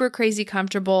super crazy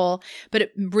comfortable, but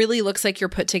it really looks like you're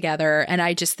put together. And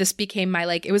this became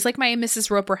it was like my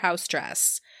Mrs. Roper house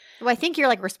dress. Well, I think you're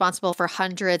like responsible for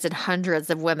hundreds and hundreds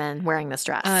of women wearing this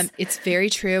dress. It's very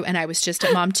true. And I was just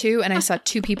at Mom 2 and I saw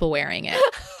 2 people wearing it.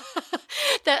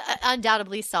 That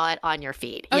undoubtedly saw it on your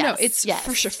feed. Oh, no, it's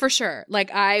for sure.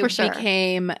 Like I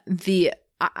became the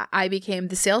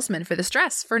salesman for this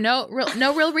dress for no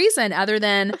real reason other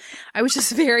than I was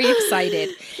just very excited.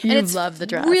 And it's love the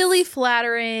dress. Really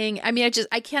flattering. I mean,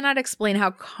 I cannot explain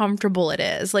how comfortable it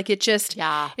is. Like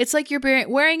it's like you're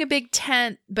wearing a big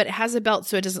tent, but it has a belt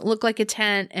so it doesn't look like a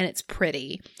tent, and it's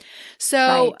pretty.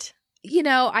 So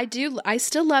I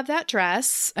still love that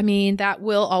dress. I mean, that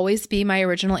will always be my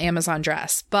original Amazon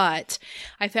dress, but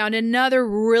I found another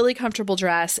really comfortable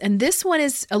dress, and this one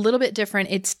is a little bit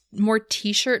different. It's more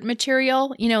t-shirt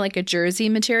material, like a jersey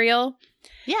material.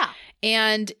 Yeah.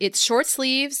 And it's short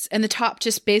sleeves, and the top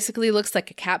just basically looks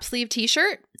like a cap sleeve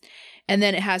t-shirt. And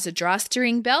then it has a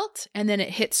drawstring belt, and then it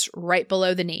hits right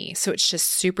below the knee. So it's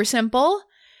just super simple.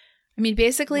 I mean,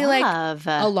 basically like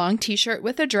a long t-shirt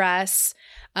with a dress.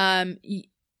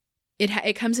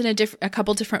 It comes in a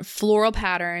couple different floral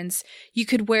patterns. You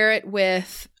could wear it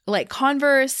with like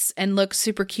Converse and look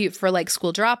super cute for like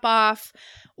school drop off,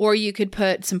 or you could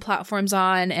put some platforms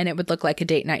on and it would look like a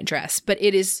date night dress. But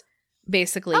it is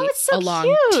basically it's so a long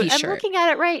cute. t-shirt. I'm looking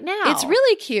at it right now. It's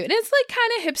really cute. And it's like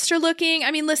kind of hipster looking.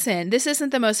 I mean, listen, this isn't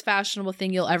the most fashionable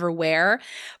thing you'll ever wear,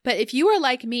 but if you are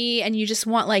like me and you just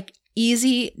want like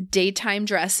easy daytime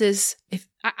dresses,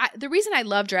 the reason I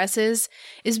love dresses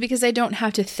is because I don't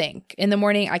have to think. In the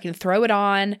morning, I can throw it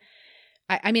on.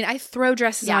 I mean, I throw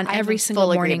dresses on every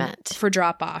single morning for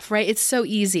drop off, right? It's so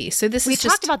easy. So we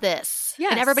talked about this.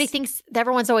 Yes. And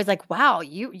everyone's always like, wow,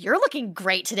 you're looking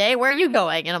great today. Where are you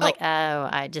going? And I'm like,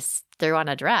 I just threw on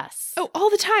a dress. Oh, all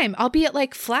the time. I'll be at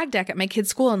like flag deck at my kid's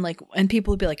school and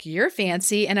people will be like, you're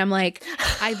fancy. And I'm like,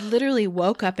 I literally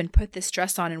woke up and put this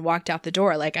dress on and walked out the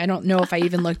door. Like, I don't know if I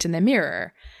even looked in the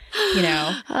mirror, you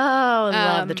know? Oh,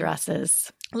 love the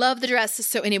dresses. Love the dresses.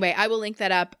 So anyway, I will link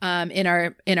that up in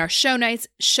our show notes.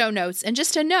 And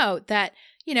just a note that,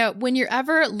 you know, when you're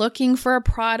ever looking for a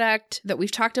product that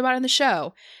we've talked about in the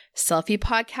show,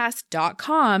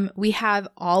 selfiepodcast.com, we have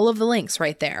all of the links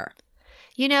right there.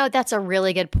 You know, that's a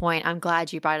really good point. I'm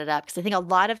glad you brought it up because I think a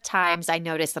lot of times I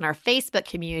notice in our Facebook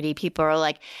community, people are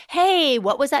like, hey,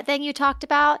 what was that thing you talked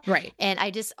about? Right. And I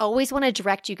just always want to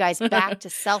direct you guys back to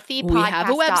selfiepodcast.com. We have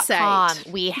a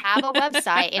website. We have a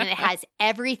website and it has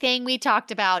everything we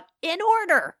talked about in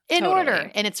order.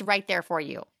 And it's right there for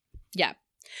you. Yeah.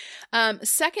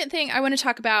 Second thing I want to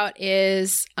talk about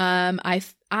is I'm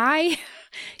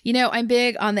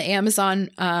big on the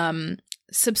Amazon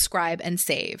subscribe and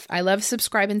save. I love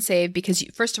subscribe and save because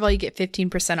first of all, you get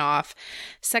 15% off.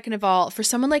 Second of all, for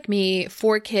someone like me,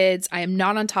 4 kids, I am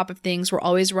not on top of things. We're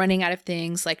always running out of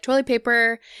things like toilet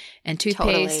paper and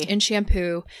toothpaste and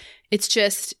shampoo. It's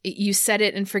just, you set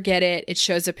it and forget it. It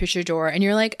shows up at your door and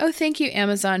you're like, oh, thank you,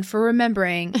 Amazon, for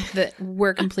remembering that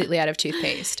we're completely out of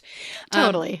toothpaste.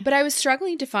 Totally. But I was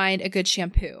struggling to find a good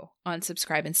shampoo on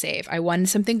Subscribe and Save. I wanted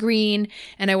something green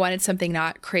and I wanted something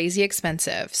not crazy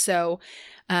expensive. So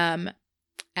at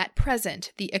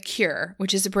present, the Acure,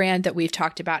 which is a brand that we've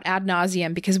talked about ad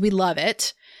nauseum because we love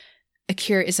it.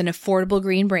 Acure is an affordable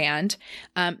green brand.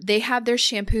 They have their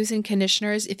shampoos and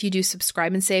conditioners. If you do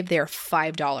Subscribe and Save, they are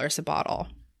 $5 a bottle.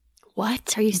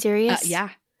 What? Are you serious? Yeah.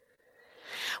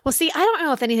 Well, see, I don't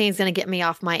know if anything's going to get me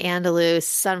off my Andalou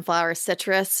Sunflower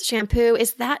Citrus shampoo.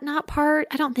 Is that not part?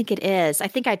 I don't think it is. I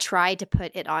think I tried to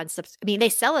put it on. They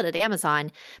sell it at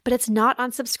Amazon, but it's not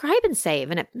on Subscribe and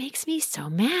Save, and it makes me so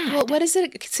mad. Well, what is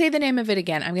it? Say the name of it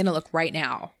again. I'm going to look right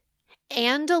now.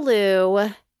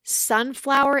 Andalou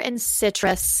Sunflower and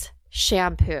Citrus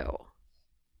shampoo.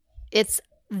 It's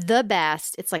the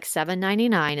best. It's like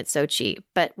 $7.99. It's so cheap.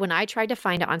 But when I tried to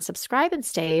find it on Subscribe and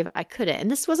Save, I couldn't.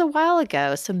 And this was a while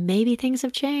ago, so maybe things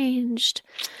have changed.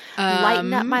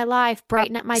 Lighten up my life,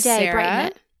 brighten up my day, Sarah, brighten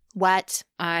it. What?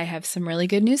 I have some really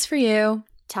good news for you.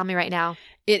 Tell me right now.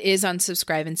 It is on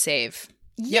Subscribe and Save.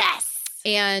 Yes.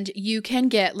 Yep. And you can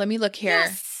get, let me look here.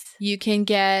 Yes. You can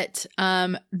get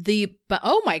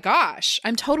oh my gosh,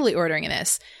 I'm totally ordering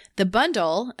this. The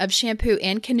bundle of shampoo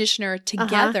and conditioner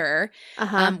together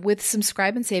with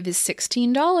Subscribe and Save is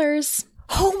 $16.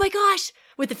 Oh my gosh.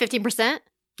 With the 15%?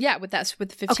 Yeah, with the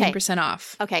 15%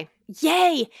 off. Okay.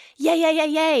 Yay.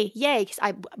 Yay. Because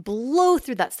I blow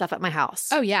through that stuff at my house.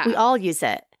 Oh, yeah. We all use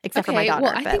it, except for my daughter.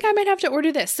 Well, I think I might have to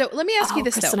order this. So let me ask you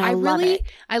this, Kristen, though.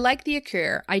 I like the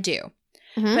Acure. I do.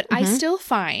 But I still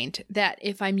find that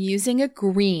if I'm using a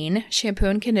green shampoo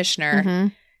and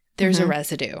conditioner, there's a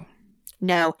residue.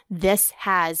 No, this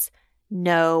has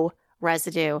no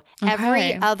residue. Okay.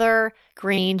 Every other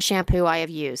green shampoo I have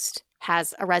used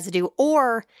has a residue,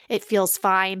 or it feels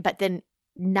fine, but then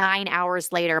 9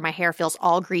 hours later, my hair feels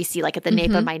all greasy, like at the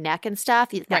nape of my neck and stuff.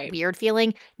 That weird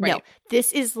feeling. Right. No,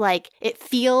 this is like, it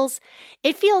feels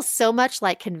so much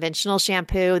like conventional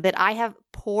shampoo that I have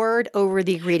poured over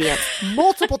the ingredients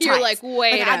multiple times. You're like,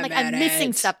 wait a minute. I'm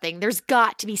missing something. There's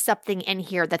got to be something in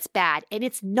here that's bad. And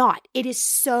it's not. It is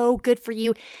so good for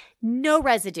you. No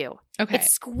residue. Okay.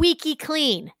 It's squeaky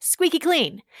clean. Squeaky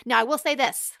clean. Now, I will say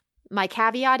this. My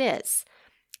caveat is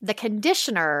the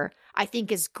conditioner, I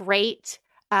think, is great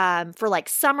for like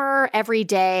summer, every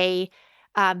day.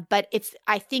 But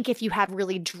I think if you have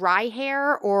really dry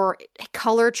hair or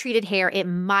color treated hair, it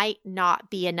might not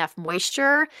be enough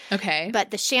moisture. Okay.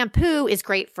 But the shampoo is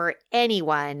great for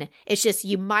anyone. It's just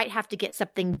you might have to get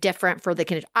something different for the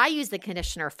conditioner. I use the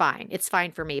conditioner fine. It's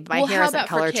fine for me. But my hair isn't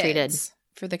color treated.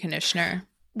 For the conditioner?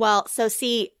 Well, so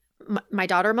see, my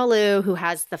daughter Malou, who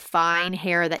has the fine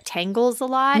hair that tangles a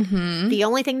lot, the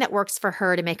only thing that works for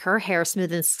her to make her hair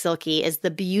smooth and silky is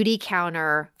the Beauty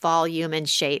Counter Volume and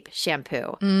Shape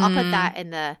shampoo.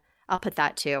 I'll put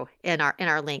that too in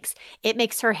our links. It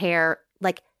makes her hair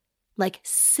like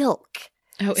silk.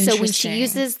 Oh, interesting. So when she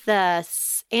uses the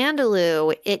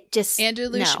Andalou, it just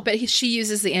but she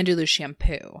uses the Andalou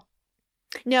shampoo.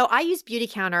 No, I use Beauty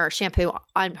Counter shampoo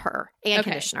on her and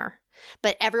conditioner.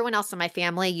 But everyone else in my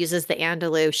family uses the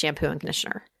Andalou shampoo and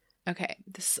conditioner. Okay,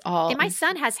 this is all. And my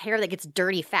son has hair that gets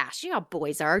dirty fast. You know how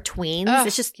boys are, tweens. Ugh,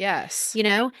 it's just, yes. You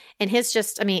know, and his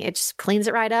just, I mean, it just cleans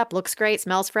it right up, looks great,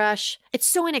 smells fresh. It's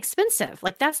so inexpensive.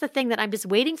 Like, that's the thing that I'm just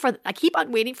waiting for. I keep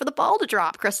on waiting for the ball to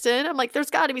drop, Kristen. I'm like, there's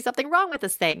got to be something wrong with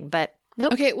this thing, but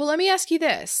nope. Okay, well, let me ask you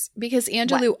this, because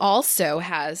Andalou also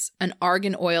has an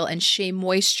argan oil and Shea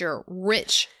Moisture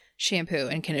rich shampoo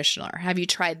and conditioner. Have you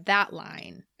tried that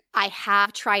line? I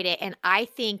have tried it, and I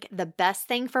think the best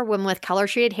thing for women with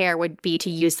color-treated hair would be to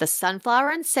use the sunflower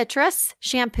and citrus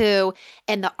shampoo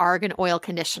and the argan oil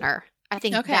conditioner. I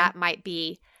think that might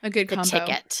be a good combo.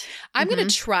 Ticket. I'm going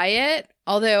to try it,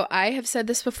 although I have said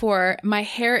this before, my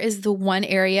hair is the one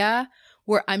area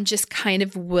where I'm just kind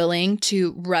of willing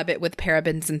to rub it with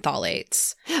parabens and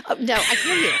phthalates. Oh, no, I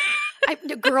hear you.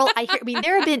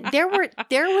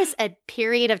 There was a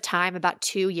period of time about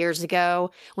 2 years ago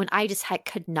when I just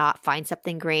could not find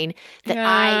something green that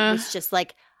I was just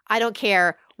like, I don't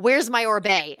care. Where's my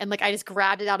Oribe? And like, I just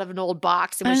grabbed it out of an old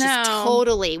box and was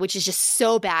just which is just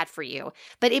so bad for you.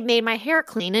 But it made my hair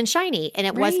clean and shiny. And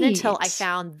it wasn't until I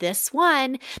found this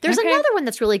one. There's another one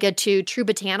that's really good too, True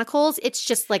Botanicals. It's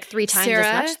just like 3 times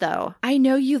as much though. I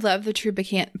know you love the True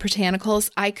Botanicals.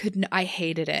 I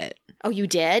hated it. Oh, you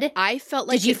did? I felt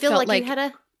like Did you feel like you had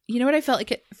a... You know what I felt like?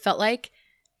 It felt like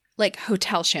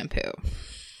hotel shampoo.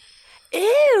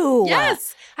 Ew.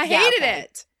 Yes. I hated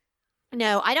it.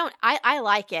 No, I don't. I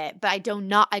like it, but I do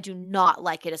not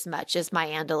like it as much as my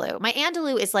Andalou. My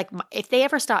Andalou is like, if they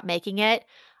ever stop making it,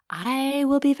 I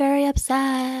will be very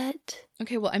upset.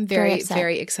 Okay, well, I'm very,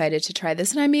 very excited to try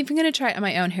this. And I'm even going to try it on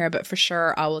my own hair, but for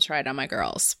sure, I will try it on my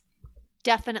girls.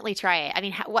 Definitely try it. I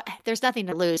mean, there's nothing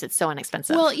to lose. It's so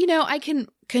inexpensive. Well, you know, I can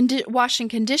wash and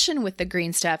condition with the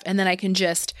green stuff, and then I can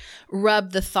just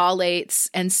rub the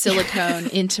phthalates and silicone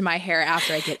into my hair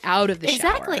after I get out of the shower.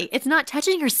 Exactly. It's not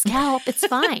touching your scalp. It's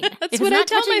fine. That's what I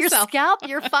tell myself. Your scalp,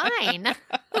 you're fine.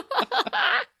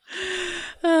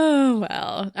 Oh,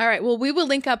 well. All right. Well, we will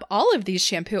link up all of these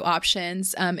shampoo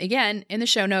options, again, in the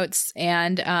show notes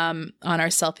and on our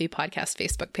Selfie Podcast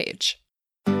Facebook page.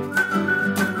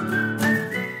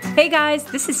 Hey guys,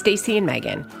 this is Stacey and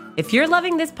Megan. If you're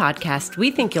loving this podcast,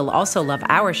 we think you'll also love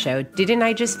our show, Didn't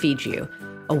I Just Feed You?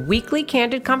 A weekly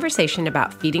candid conversation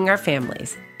about feeding our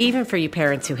families, even for you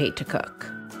parents who hate to cook.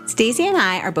 Stacey and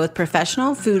I are both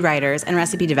professional food writers and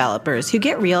recipe developers who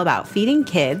get real about feeding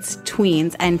kids,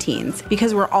 tweens, and teens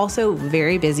because we're also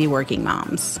very busy working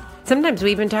moms. Sometimes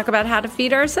we even talk about how to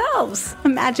feed ourselves.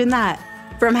 Imagine that.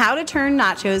 From how to turn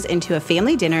nachos into a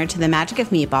family dinner to the magic of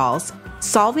meatballs,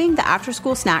 solving the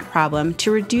after-school snack problem to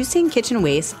reducing kitchen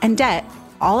waste and debt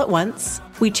all at once,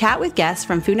 we chat with guests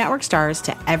from Food Network stars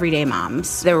to everyday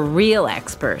moms. They're real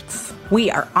experts. We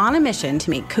are on a mission to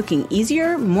make cooking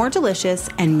easier, more delicious,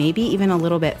 and maybe even a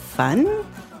little bit fun.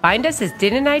 Find us as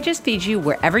Didn't I Just Feed You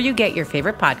wherever you get your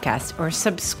favorite podcasts, or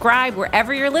subscribe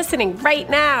wherever you're listening right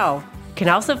now. You can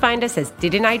also find us as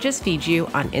Didn't I Just Feed You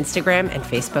on Instagram and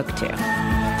Facebook too.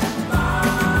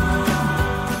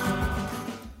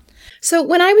 So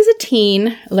when I was a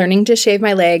teen learning to shave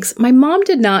my legs, my mom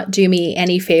did not do me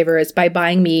any favors by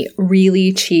buying me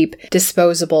really cheap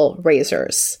disposable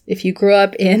razors. If you grew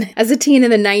up as a teen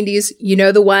in the 90s, you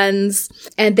know the ones,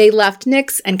 and they left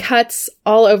nicks and cuts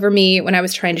all over me when I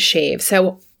was trying to shave.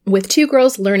 So with 2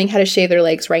 girls learning how to shave their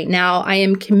legs right now, I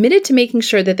am committed to making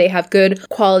sure that they have good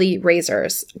quality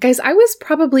razors. Guys, I was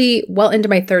probably well into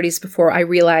my 30s before I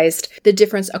realized the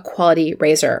difference a quality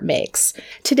razor makes.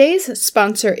 Today's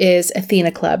sponsor is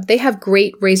Athena Club. They have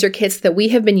great razor kits that we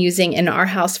have been using in our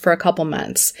house for a couple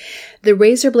months. The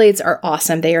razor blades are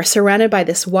awesome. They are surrounded by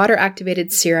this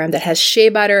water-activated serum that has shea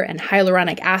butter and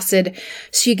hyaluronic acid,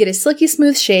 so you get a silky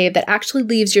smooth shave that actually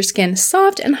leaves your skin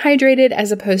soft and hydrated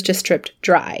as opposed to stripped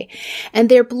dry. And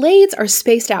their blades are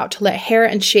spaced out to let hair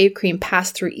and shave cream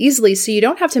pass through easily, so you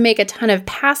don't have to make a ton of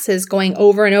passes going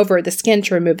over and over the skin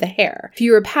to remove the hair.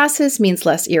 Fewer passes means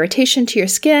less irritation to your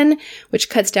skin, which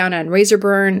cuts down on razor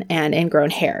burn and ingrown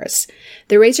hairs.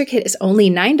 The razor kit is only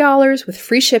 $9 with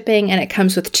free shipping, and it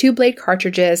comes with 2 blade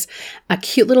cartridges, a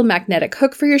cute little magnetic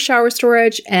hook for your shower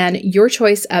storage, and your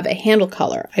choice of a handle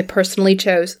color. I personally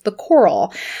chose the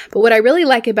coral, but what I really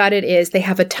like about it is they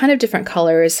have a ton of different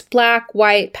colors: black,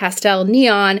 white, pastel,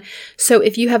 neon. So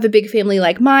if you have a big family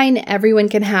like mine, everyone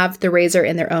can have the razor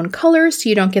in their own color so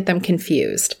you don't get them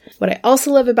confused. What I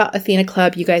also love about Athena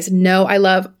Club, you guys know I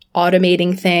love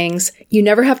automating things. You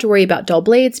never have to worry about dull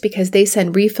blades because they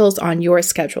send refills on your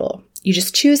schedule. You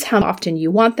just choose how often you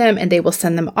want them and they will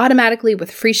send them automatically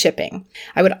with free shipping.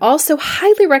 I would also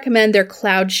highly recommend their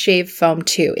Cloud Shave Foam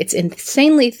too. It's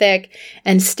insanely thick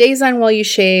and stays on while you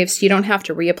shave, so you don't have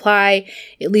to reapply.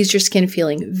 It leaves your skin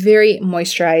feeling very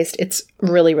moisturized. It's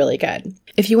really, really good.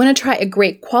 If you want to try a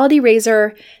great quality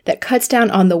razor that cuts down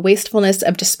on the wastefulness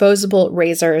of disposable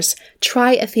razors,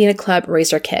 try Athena Club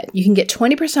Razor Kit. You can get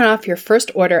 20% off your first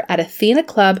order at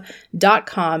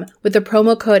athenaclub.com with the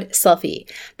promo code SELFIE.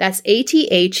 That's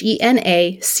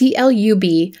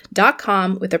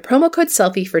ATHENACLUB.com with the promo code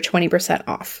SELFIE for 20%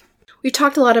 off. We've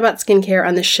talked a lot about skincare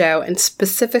on the show, and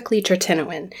specifically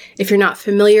tretinoin. If you're not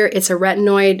familiar, it's a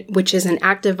retinoid, which is an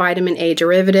active vitamin A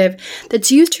derivative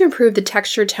that's used to improve the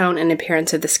texture, tone, and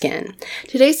appearance of the skin.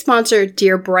 Today's sponsor,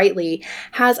 Dear Brightly,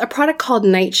 has a product called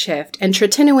Night Shift, and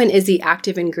tretinoin is the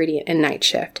active ingredient in Night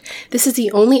Shift. This is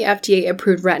the only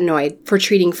FDA-approved retinoid for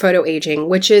treating photoaging,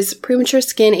 which is premature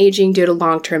skin aging due to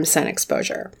long-term sun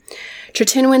exposure.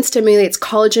 Tretinoin stimulates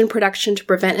collagen production to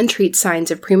prevent and treat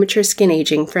signs of premature skin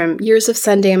aging from years of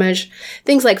sun damage,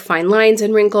 things like fine lines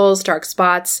and wrinkles, dark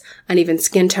spots, uneven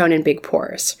skin tone, and big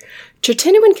pores.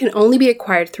 Tretinoin can only be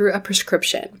acquired through a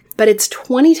prescription, but it's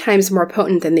 20 times more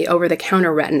potent than the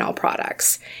over-the-counter retinol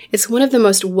products. It's one of the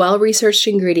most well-researched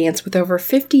ingredients with over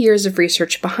 50 years of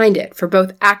research behind it for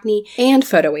both acne and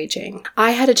photoaging. I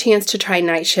had a chance to try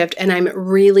Night Shift and I'm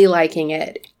really liking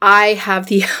it. I have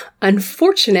the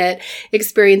unfortunate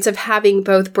experience of having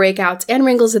both breakouts and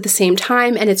wrinkles at the same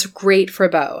time, and it's great for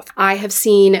both. I have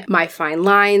seen my fine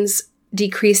lines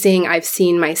decreasing, I've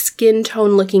seen my skin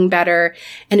tone looking better,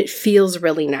 and it feels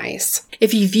really nice.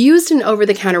 If you've used an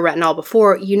over-the-counter retinol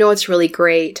before, you know it's really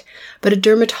great, but a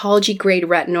dermatology-grade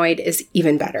retinoid is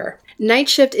even better. Night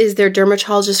Shift is their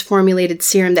dermatologist-formulated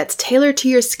serum that's tailored to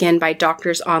your skin by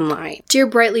doctors online. Dear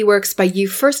Brightly works by you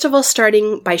first of all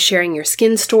starting by sharing your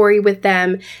skin story with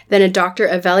them, then a doctor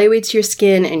evaluates your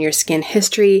skin and your skin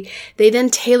history. They then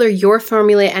tailor your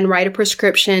formula and write a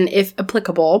prescription if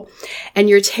applicable, and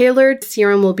your tailored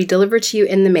serum will be delivered to you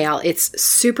in the mail. It's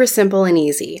super simple and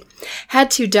easy.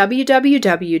 Head to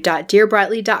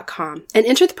www.dearbrightly.com and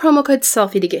enter the promo code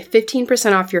SELFIE to get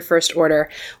 15% off your first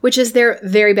order, which is their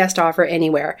very best offer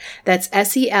anywhere. That's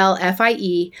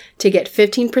SELFIE to get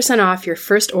 15% off your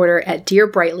first order at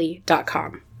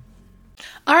dearbrightly.com.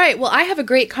 All right, well, I have a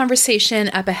great conversation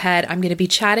up ahead. I'm going to be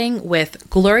chatting with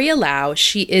Gloria Lau.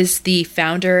 She is the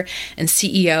founder and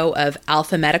CEO of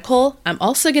Alpha Medical. I'm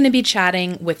also going to be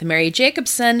chatting with Mary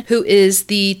Jacobson, who is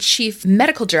the chief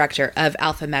medical director of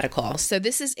Alpha Medical. So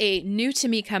this is a new to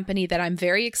me company that I'm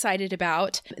very excited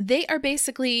about. They are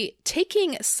basically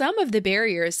taking some of the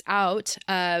barriers out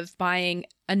of buying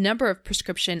a number of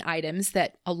prescription items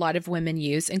that a lot of women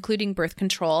use, including birth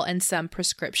control and some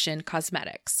prescription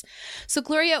cosmetics. So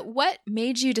Gloria, what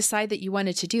made you decide that you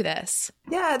wanted to do this?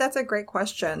 Yeah, that's a great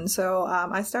question. So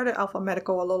I started Alpha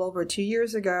Medical a little over 2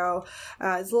 years ago.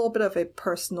 It's a little bit of a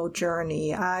personal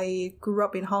journey. I grew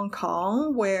up in Hong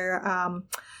Kong where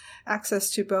access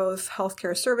to both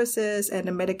healthcare services and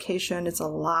the medication is a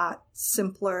lot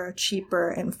simpler,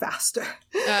 cheaper, and faster.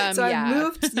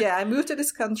 I moved to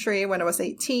this country when I was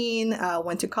 18,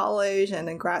 went to college and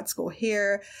then grad school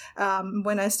here.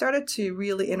 When I started to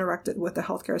really interact with the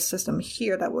healthcare system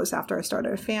here, that was after I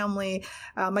started a family.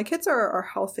 My kids are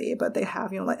healthy, but they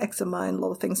have, like eczema and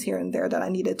little things here and there that I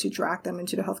needed to drag them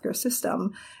into the healthcare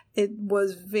system. It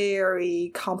was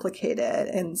very complicated,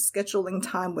 and scheduling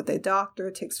time with a doctor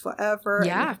takes forever.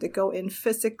 Yeah. And you have to go in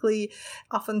physically.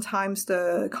 Oftentimes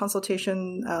the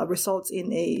consultation results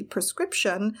in a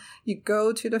prescription. You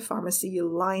go to the pharmacy, you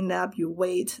line up, you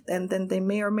wait, and then they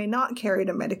may or may not carry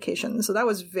the medication. So that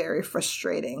was very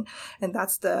frustrating. And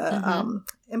that's the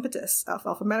impetus of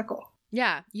Alpha Medical.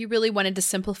 Yeah, you really wanted to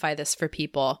simplify this for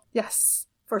people. Yes.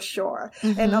 For sure.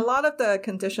 And a lot of the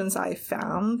conditions I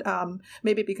found,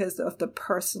 maybe because of the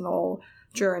personal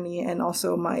journey and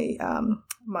also my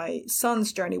my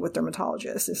son's journey with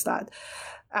dermatologists, is that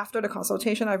after the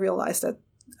consultation, I realized that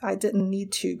I didn't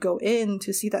need to go in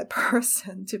to see that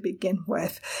person to begin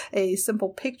with. A simple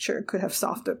picture could have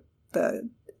solved the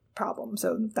problem.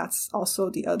 So that's also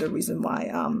the other reason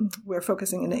why we're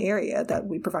focusing in the area that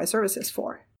we provide services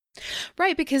for.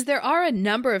 Right, because there are a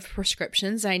number of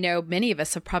prescriptions. I know many of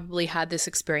us have probably had this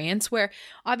experience where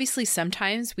obviously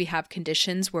sometimes we have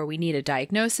conditions where we need a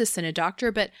diagnosis and a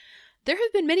doctor, but there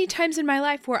have been many times in my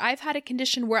life where I've had a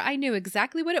condition where I knew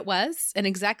exactly what it was and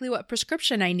exactly what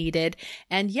prescription I needed,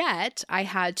 and yet I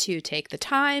had to take the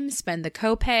time, spend the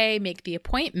copay, make the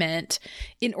appointment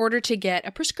in order to get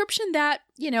a prescription that,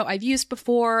 I've used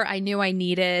before, I knew I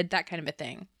needed, that kind of a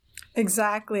thing.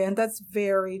 Exactly. And that's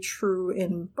very true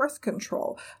in birth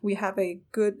control. We have a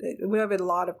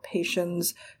lot of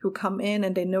patients who come in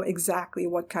and they know exactly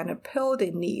what kind of pill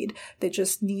they need. They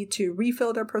just need to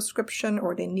refill their prescription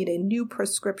or they need a new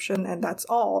prescription, and that's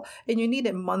all. And you need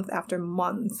it month after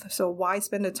month. So why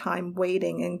spend the time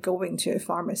waiting and going to a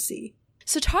pharmacy?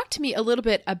 So talk to me a little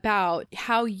bit about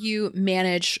how you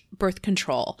manage birth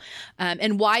control,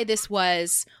 and why this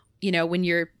was, when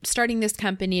you're starting this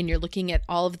company and you're looking at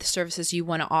all of the services you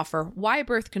want to offer, why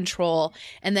birth control,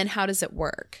 and then how does it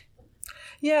work?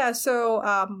 Yeah, so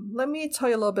let me tell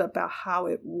you a little bit about how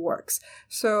it works.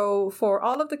 So for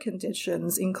all of the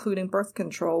conditions, including birth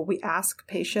control, we ask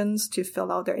patients to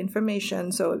fill out their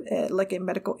information. So like a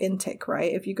medical intake,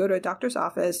 right? If you go to a doctor's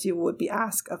office, you would be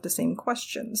asked of the same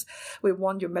questions. We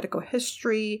want your medical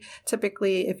history.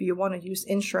 Typically, if you want to use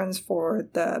insurance for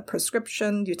the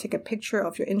prescription, you take a picture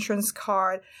of your insurance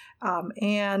card.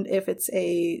 And if it's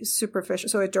a superficial,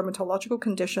 so a dermatological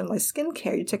condition like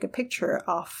skincare, you take a picture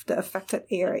of the affected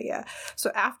area.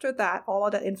 So after that, all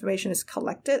of that information is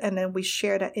collected, and then we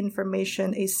share that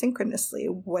information asynchronously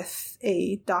with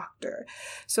a doctor.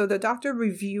 So the doctor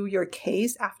review your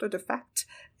case after the fact,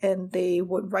 and they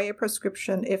would write a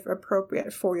prescription if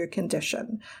appropriate for your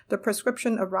condition. The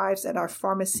prescription arrives at our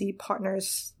pharmacy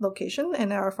partner's location,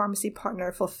 and our pharmacy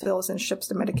partner fulfills and ships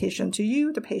the medication to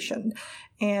you, the patient,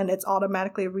 and it's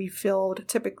automatically refilled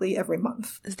typically every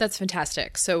month. That's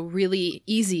fantastic. So really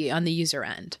easy on the user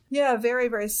end. Yeah, very,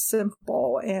 very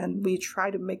simple, and we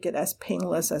try to make it as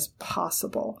painless as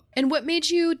possible. And what made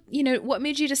you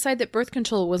decide that birth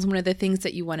control was one of the things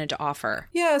that you wanted to offer?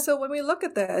 Yeah, so when we look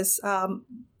at this,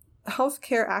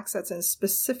 healthcare access, and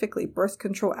specifically birth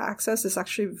control access, is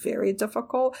actually very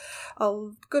difficult. A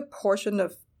good portion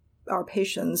of our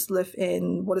patients live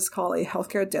in what is called a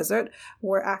healthcare desert,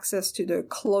 where access to the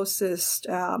closest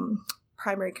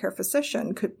primary care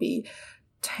physician could be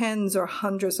tens or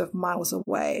hundreds of miles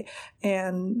away.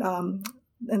 And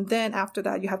then after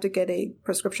that, you have to get a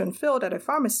prescription filled at a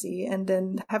pharmacy, and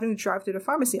then having to drive to the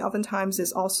pharmacy oftentimes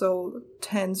is also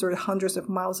tens or hundreds of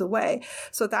miles away.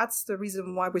 So that's the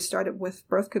reason why we started with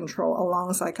birth control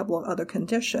alongside a couple of other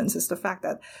conditions, is the fact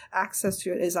that access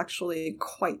to it is actually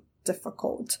quite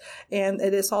difficult. And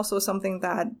it is also something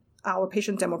that our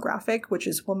patient demographic, which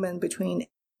is women between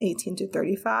 18 to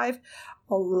 35,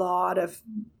 a lot of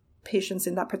patients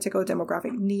in that particular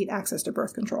demographic need access to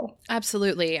birth control.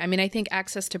 Absolutely. I mean, I think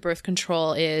access to birth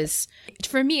control is,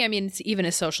 for me, it's even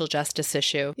a social justice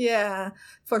issue. Yeah,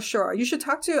 for sure. You should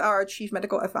talk to our chief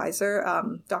medical advisor,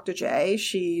 Dr. J.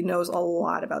 She knows a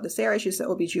lot about this area. She's the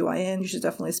OBGYN. You should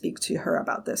definitely speak to her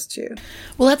about this too.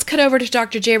 Well, let's cut over to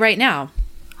Dr. J right now.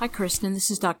 Hi, Kristen.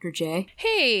 This is Dr. J.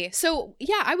 Hey. So,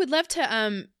 yeah, I would love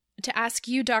to ask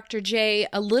you, Dr. J,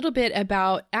 a little bit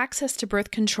about access to birth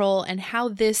control and how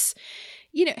this,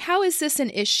 how is this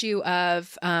an issue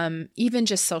of even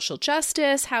just social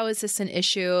justice? How is this an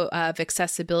issue of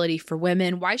accessibility for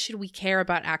women? Why should we care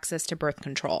about access to birth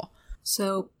control?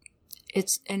 So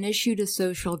it's an issue to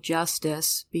social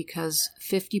justice because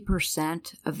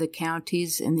 50% of the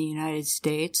counties in the United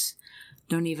States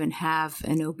don't even have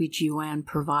an OBGYN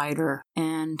provider.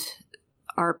 And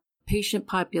our patient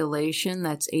population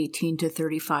that's 18 to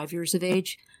 35 years of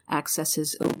age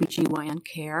accesses OBGYN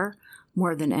care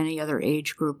more than any other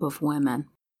age group of women.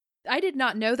 I did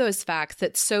not know those facts,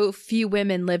 that so few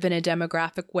women live in a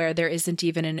demographic where there isn't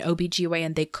even an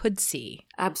OBGYN they could see.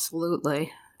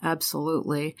 Absolutely.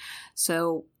 Absolutely.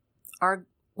 So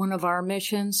one of our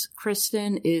missions,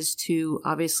 Kristen, is to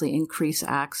obviously increase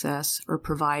access or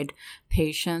provide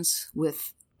patients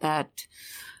with that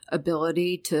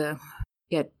ability to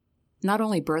get not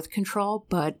only birth control,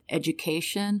 but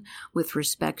education with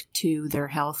respect to their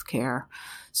health care.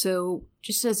 So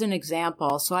just as an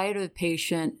example, I had a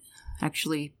patient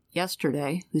actually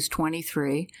yesterday who's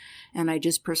 23, and I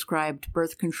just prescribed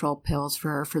birth control pills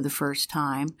for her for the first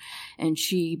time, and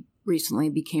she recently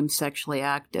became sexually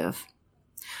active.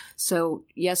 So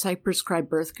yes, I prescribed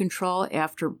birth control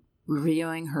after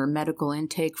reviewing her medical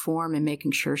intake form and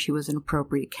making sure she was an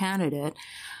appropriate candidate.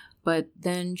 But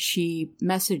then she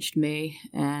messaged me,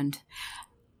 and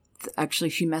actually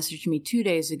she messaged me 2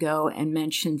 days ago and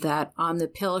mentioned that on the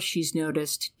pill she's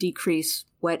noticed decreased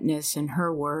wetness, in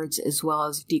her words, as well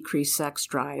as decreased sex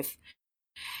drive.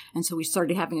 And so we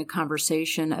started having a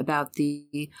conversation about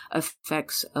the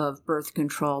effects of birth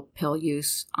control pill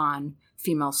use on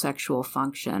female sexual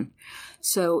function.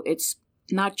 So it's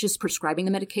not just prescribing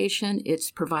the medication,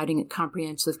 it's providing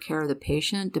comprehensive care of the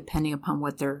patient depending upon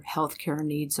what their healthcare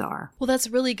needs are. Well, that's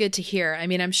really good to hear. I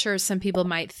mean, I'm sure some people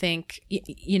might think,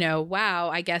 wow,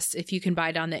 I guess if you can buy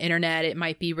it on the internet, it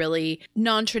might be really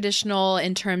non-traditional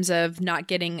in terms of not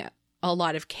getting a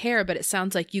lot of care, but it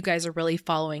sounds like you guys are really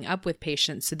following up with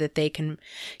patients so that they can,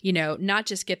 not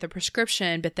just get the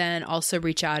prescription, but then also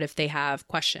reach out if they have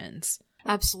questions.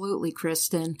 Absolutely,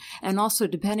 Kristen. And also,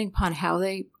 depending upon how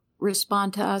they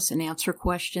respond to us and answer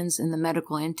questions in the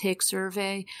medical intake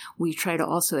survey, we try to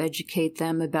also educate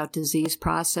them about disease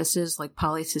processes like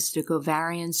polycystic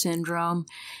ovarian syndrome,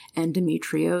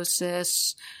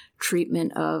 endometriosis,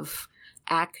 treatment of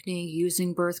acne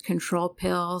using birth control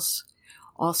pills,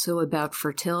 also about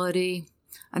fertility.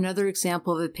 Another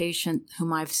example of a patient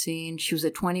whom I've seen, she was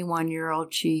a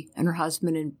 21-year-old. She and her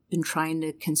husband had been trying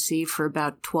to conceive for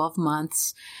about 12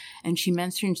 months. And she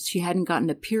mentioned she hadn't gotten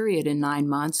a period in 9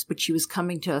 months, but she was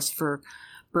coming to us for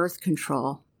birth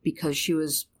control because she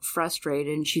was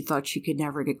frustrated and she thought she could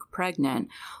never get pregnant.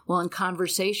 Well, in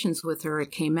conversations with her,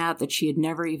 it came out that she had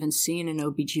never even seen an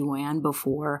OBGYN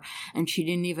before, and she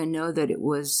didn't even know that it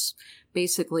was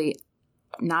basically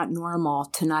not normal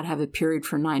to not have a period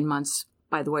for 9 months.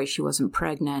 By the way, she wasn't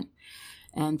pregnant.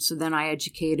 And so then I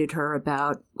educated her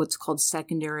about what's called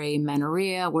secondary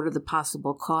amenorrhea, what are the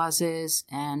possible causes,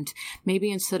 and maybe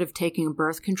instead of taking a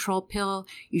birth control pill,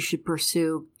 you should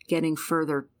pursue getting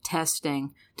further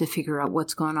testing to figure out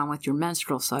what's going on with your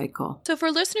menstrual cycle. So for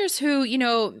listeners who,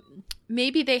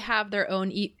 maybe they have their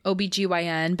own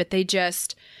OBGYN, but they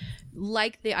just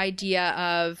like the idea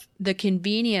of the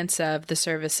convenience of the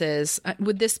services,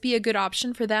 would this be a good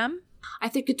option for them? I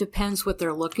think it depends what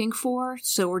they're looking for.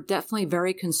 So we're definitely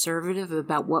very conservative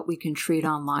about what we can treat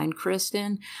online,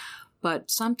 Kristen.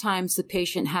 But sometimes the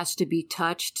patient has to be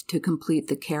touched to complete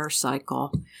the care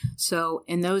cycle. So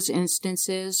in those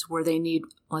instances where they need,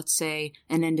 let's say,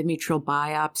 an endometrial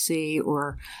biopsy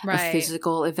or a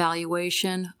physical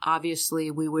evaluation, obviously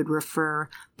we would refer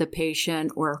the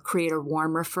patient or create a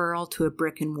warm referral to a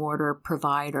brick and mortar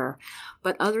provider.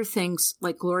 But other things,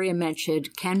 like Gloria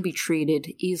mentioned, can be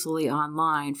treated easily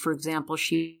online. For example,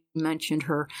 she mentioned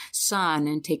her son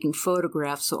and taking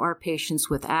photographs. So our patients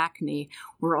with acne,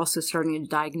 we're also starting to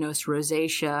diagnose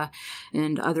rosacea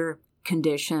and other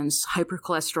conditions,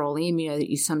 hypercholesterolemia that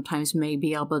you sometimes may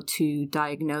be able to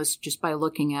diagnose just by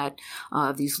looking at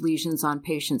these lesions on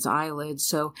patients' eyelids.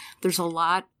 So there's a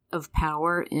lot of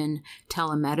power in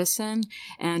telemedicine,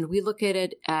 and we look at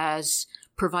it as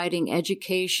providing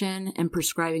education and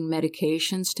prescribing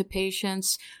medications to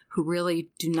patients who really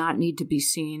do not need to be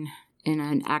seen in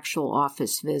an actual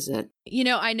office visit.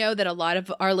 I know that a lot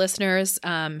of our listeners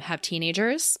have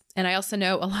teenagers, and I also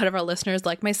know a lot of our listeners,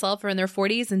 like myself, are in their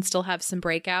 40s and still have some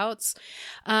breakouts.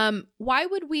 Why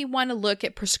would we want to look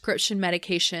at prescription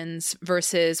medications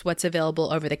versus what's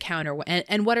available over the counter?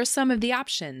 And what are some of the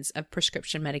options of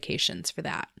prescription medications for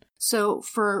that? So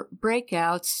for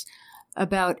breakouts,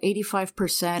 about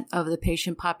 85% of the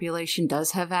patient population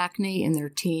does have acne in their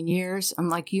teen years. And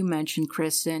like you mentioned,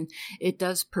 Kristen, it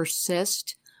does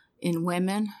persist in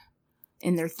women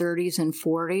in their 30s and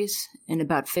 40s in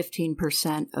about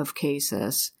 15% of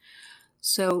cases.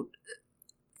 So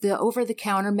the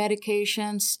over-the-counter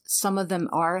medications, some of them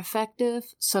are effective.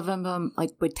 Some of them,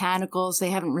 like botanicals,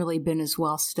 they haven't really been as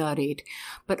well studied.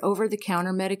 But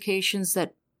over-the-counter medications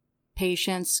that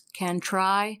patients can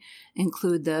try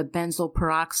include the benzoyl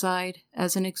peroxide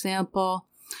as an example.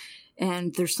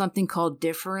 And there's something called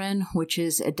Differin, which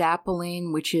is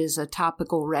adapalene, which is a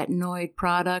topical retinoid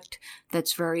product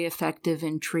that's very effective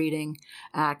in treating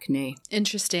acne.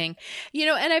 Interesting.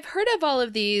 And I've heard of all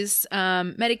of these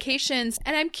medications,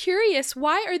 and I'm curious,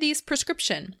 why are these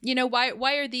prescription?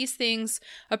 Why are these things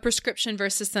a prescription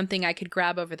versus something I could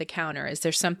grab over the counter? Is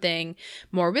there something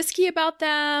more risky about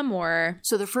them, or?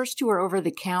 So the first two are over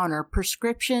the counter.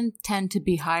 Prescription tend to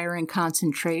be higher in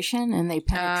concentration, and they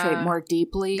penetrate more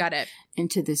deeply. Got it.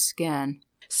 Into the skin.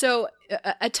 So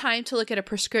a time to look at a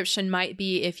prescription might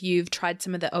be if you've tried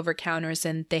some of the over-counters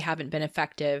and they haven't been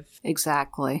effective.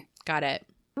 Exactly. Got it.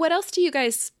 What else do you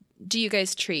guys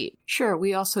treat? Sure.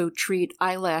 We also treat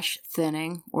eyelash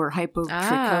thinning, or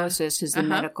hypotrichosis is the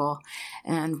medical,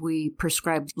 and we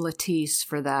prescribe Latisse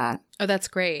for that. Oh, that's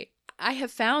great. I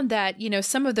have found that,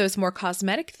 some of those more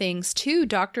cosmetic things too,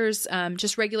 doctors,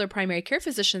 just regular primary care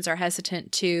physicians are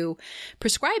hesitant to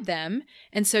prescribe them.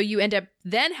 And so you end up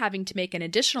then having to make an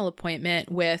additional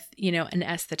appointment with, an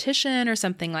esthetician or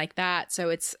something like that. So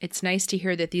it's nice to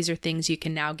hear that these are things you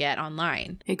can now get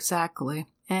online. Exactly.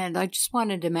 And I just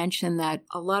wanted to mention that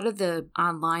a lot of the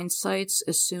online sites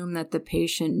assume that the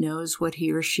patient knows what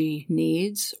he or she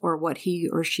needs or what he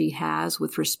or she has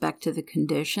with respect to the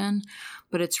condition,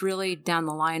 but it's really down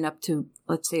the line up to,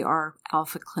 let's say, our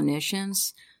alpha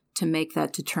clinicians to make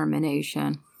that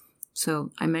determination.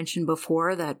 So I mentioned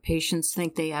before that patients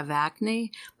think they have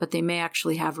acne, but they may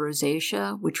actually have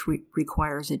rosacea, which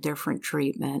requires a different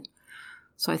treatment.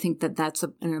 So I think that that's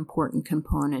an important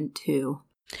component too.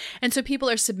 And so people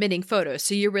are submitting photos.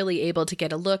 So you're really able to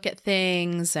get a look at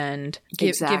things and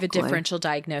give a differential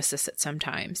diagnosis at some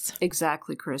times.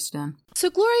 Exactly, Kristen. So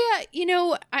Gloria,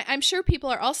 I'm sure people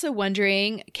are also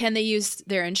wondering, can they use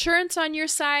their insurance on your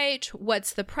site?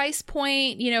 What's the price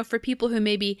point, for people who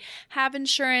maybe have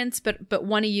insurance but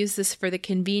want to use this for the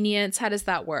convenience? How does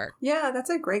that work? Yeah, that's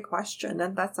a great question.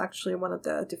 And that's actually one of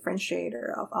the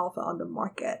differentiator of Alpha on the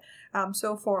market.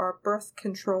 So for birth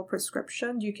control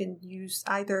prescription, you can use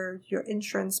either your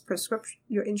insurance for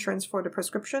the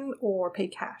prescription or pay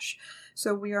cash.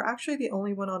 So we are actually the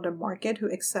only one on the market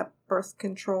who accept birth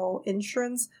control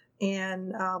insurance,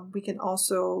 and we can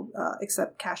also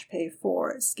accept cash pay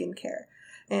for skincare.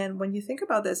 And when you think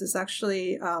about this, it's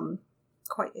actually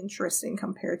quite interesting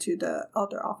compared to the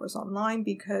other offers online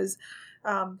because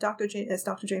as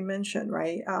Dr. Jane mentioned,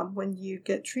 right, when you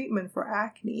get treatment for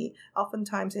acne,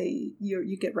 oftentimes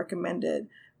you get recommended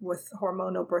with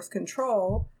hormonal birth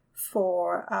control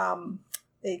for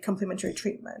a complementary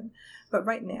treatment. But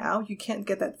right now, you can't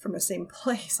get that from the same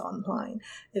place online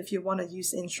if you want to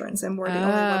use insurance. And we're the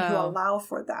only one who allow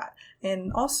for that.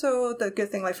 And also the good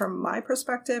thing, like from my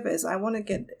perspective, is I want to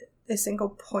get a single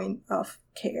point of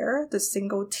care, the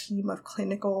single team of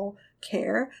clinical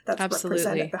care that's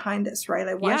represented behind this, right?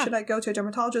 Like, why should I go to a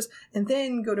dermatologist and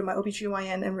then go to my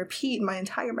OBGYN and repeat my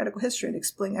entire medical history and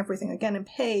explain everything again and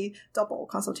pay double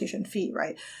consultation fee,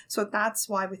 right? So that's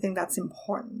why we think that's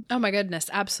important. Oh my goodness,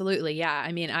 absolutely. Yeah.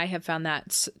 I mean, I have found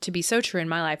that to be so true in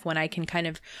my life when I can kind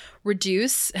of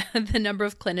reduce the number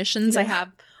of clinicians I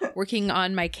have working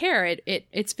on my care.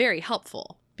 It's very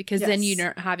helpful. Because then you're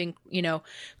not having,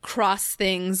 cross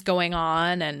things going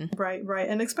on. And Right.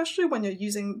 And especially when you're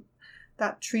using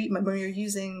that treatment, when you're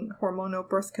using hormonal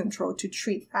birth control to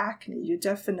treat acne, you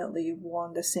definitely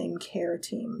want the same care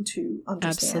team to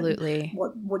understand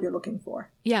what you're looking for.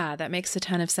 Yeah, that makes a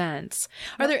ton of sense.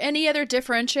 Are there any other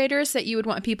differentiators that you would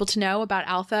want people to know about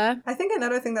Alpha? I think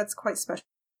another thing that's quite special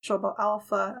about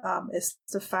Alpha is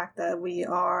the fact that we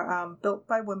are built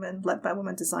by women, led by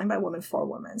women, designed by women for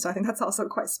women. So I think that's also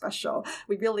quite special.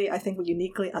 We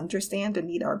uniquely understand the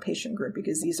need of our patient group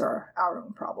because these are our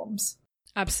own problems.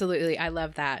 Absolutely. I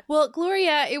love that. Well,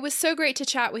 Gloria, it was so great to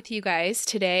chat with you guys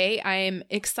today. I am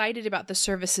excited about the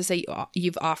services that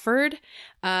you've offered.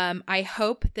 I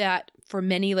hope that for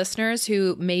many listeners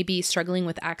who may be struggling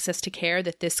with access to care,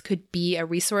 that this could be a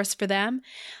resource for them.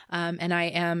 And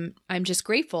I'm just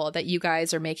grateful that you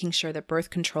guys are making sure that birth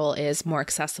control is more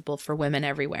accessible for women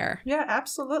everywhere. Yeah,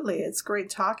 absolutely. It's great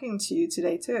talking to you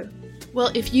today too. Well,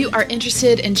 if you are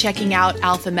interested in checking out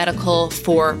Alpha Medical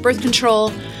for birth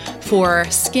control, for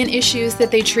skin issues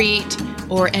that they treat,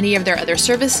 or any of their other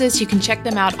services, you can check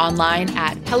them out online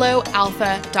at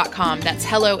helloalpha.com. That's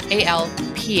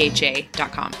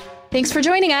helloalpha.com. Thanks for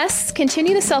joining us.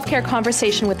 Continue the self-care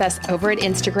conversation with us over at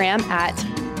Instagram at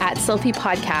Selfie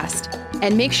Podcast.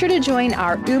 And make sure to join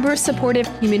our uber supportive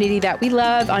community that we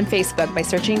love on Facebook by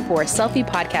searching for Selfie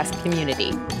Podcast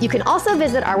Community. You can also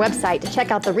visit our website to check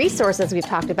out the resources we've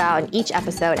talked about in each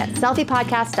episode at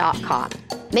selfiepodcast.com.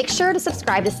 Make sure to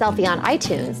subscribe to Selfie on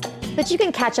iTunes so that you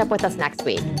can catch up with us next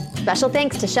week. Special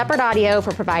thanks to Shepherd Audio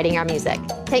for providing our music.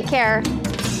 Take care.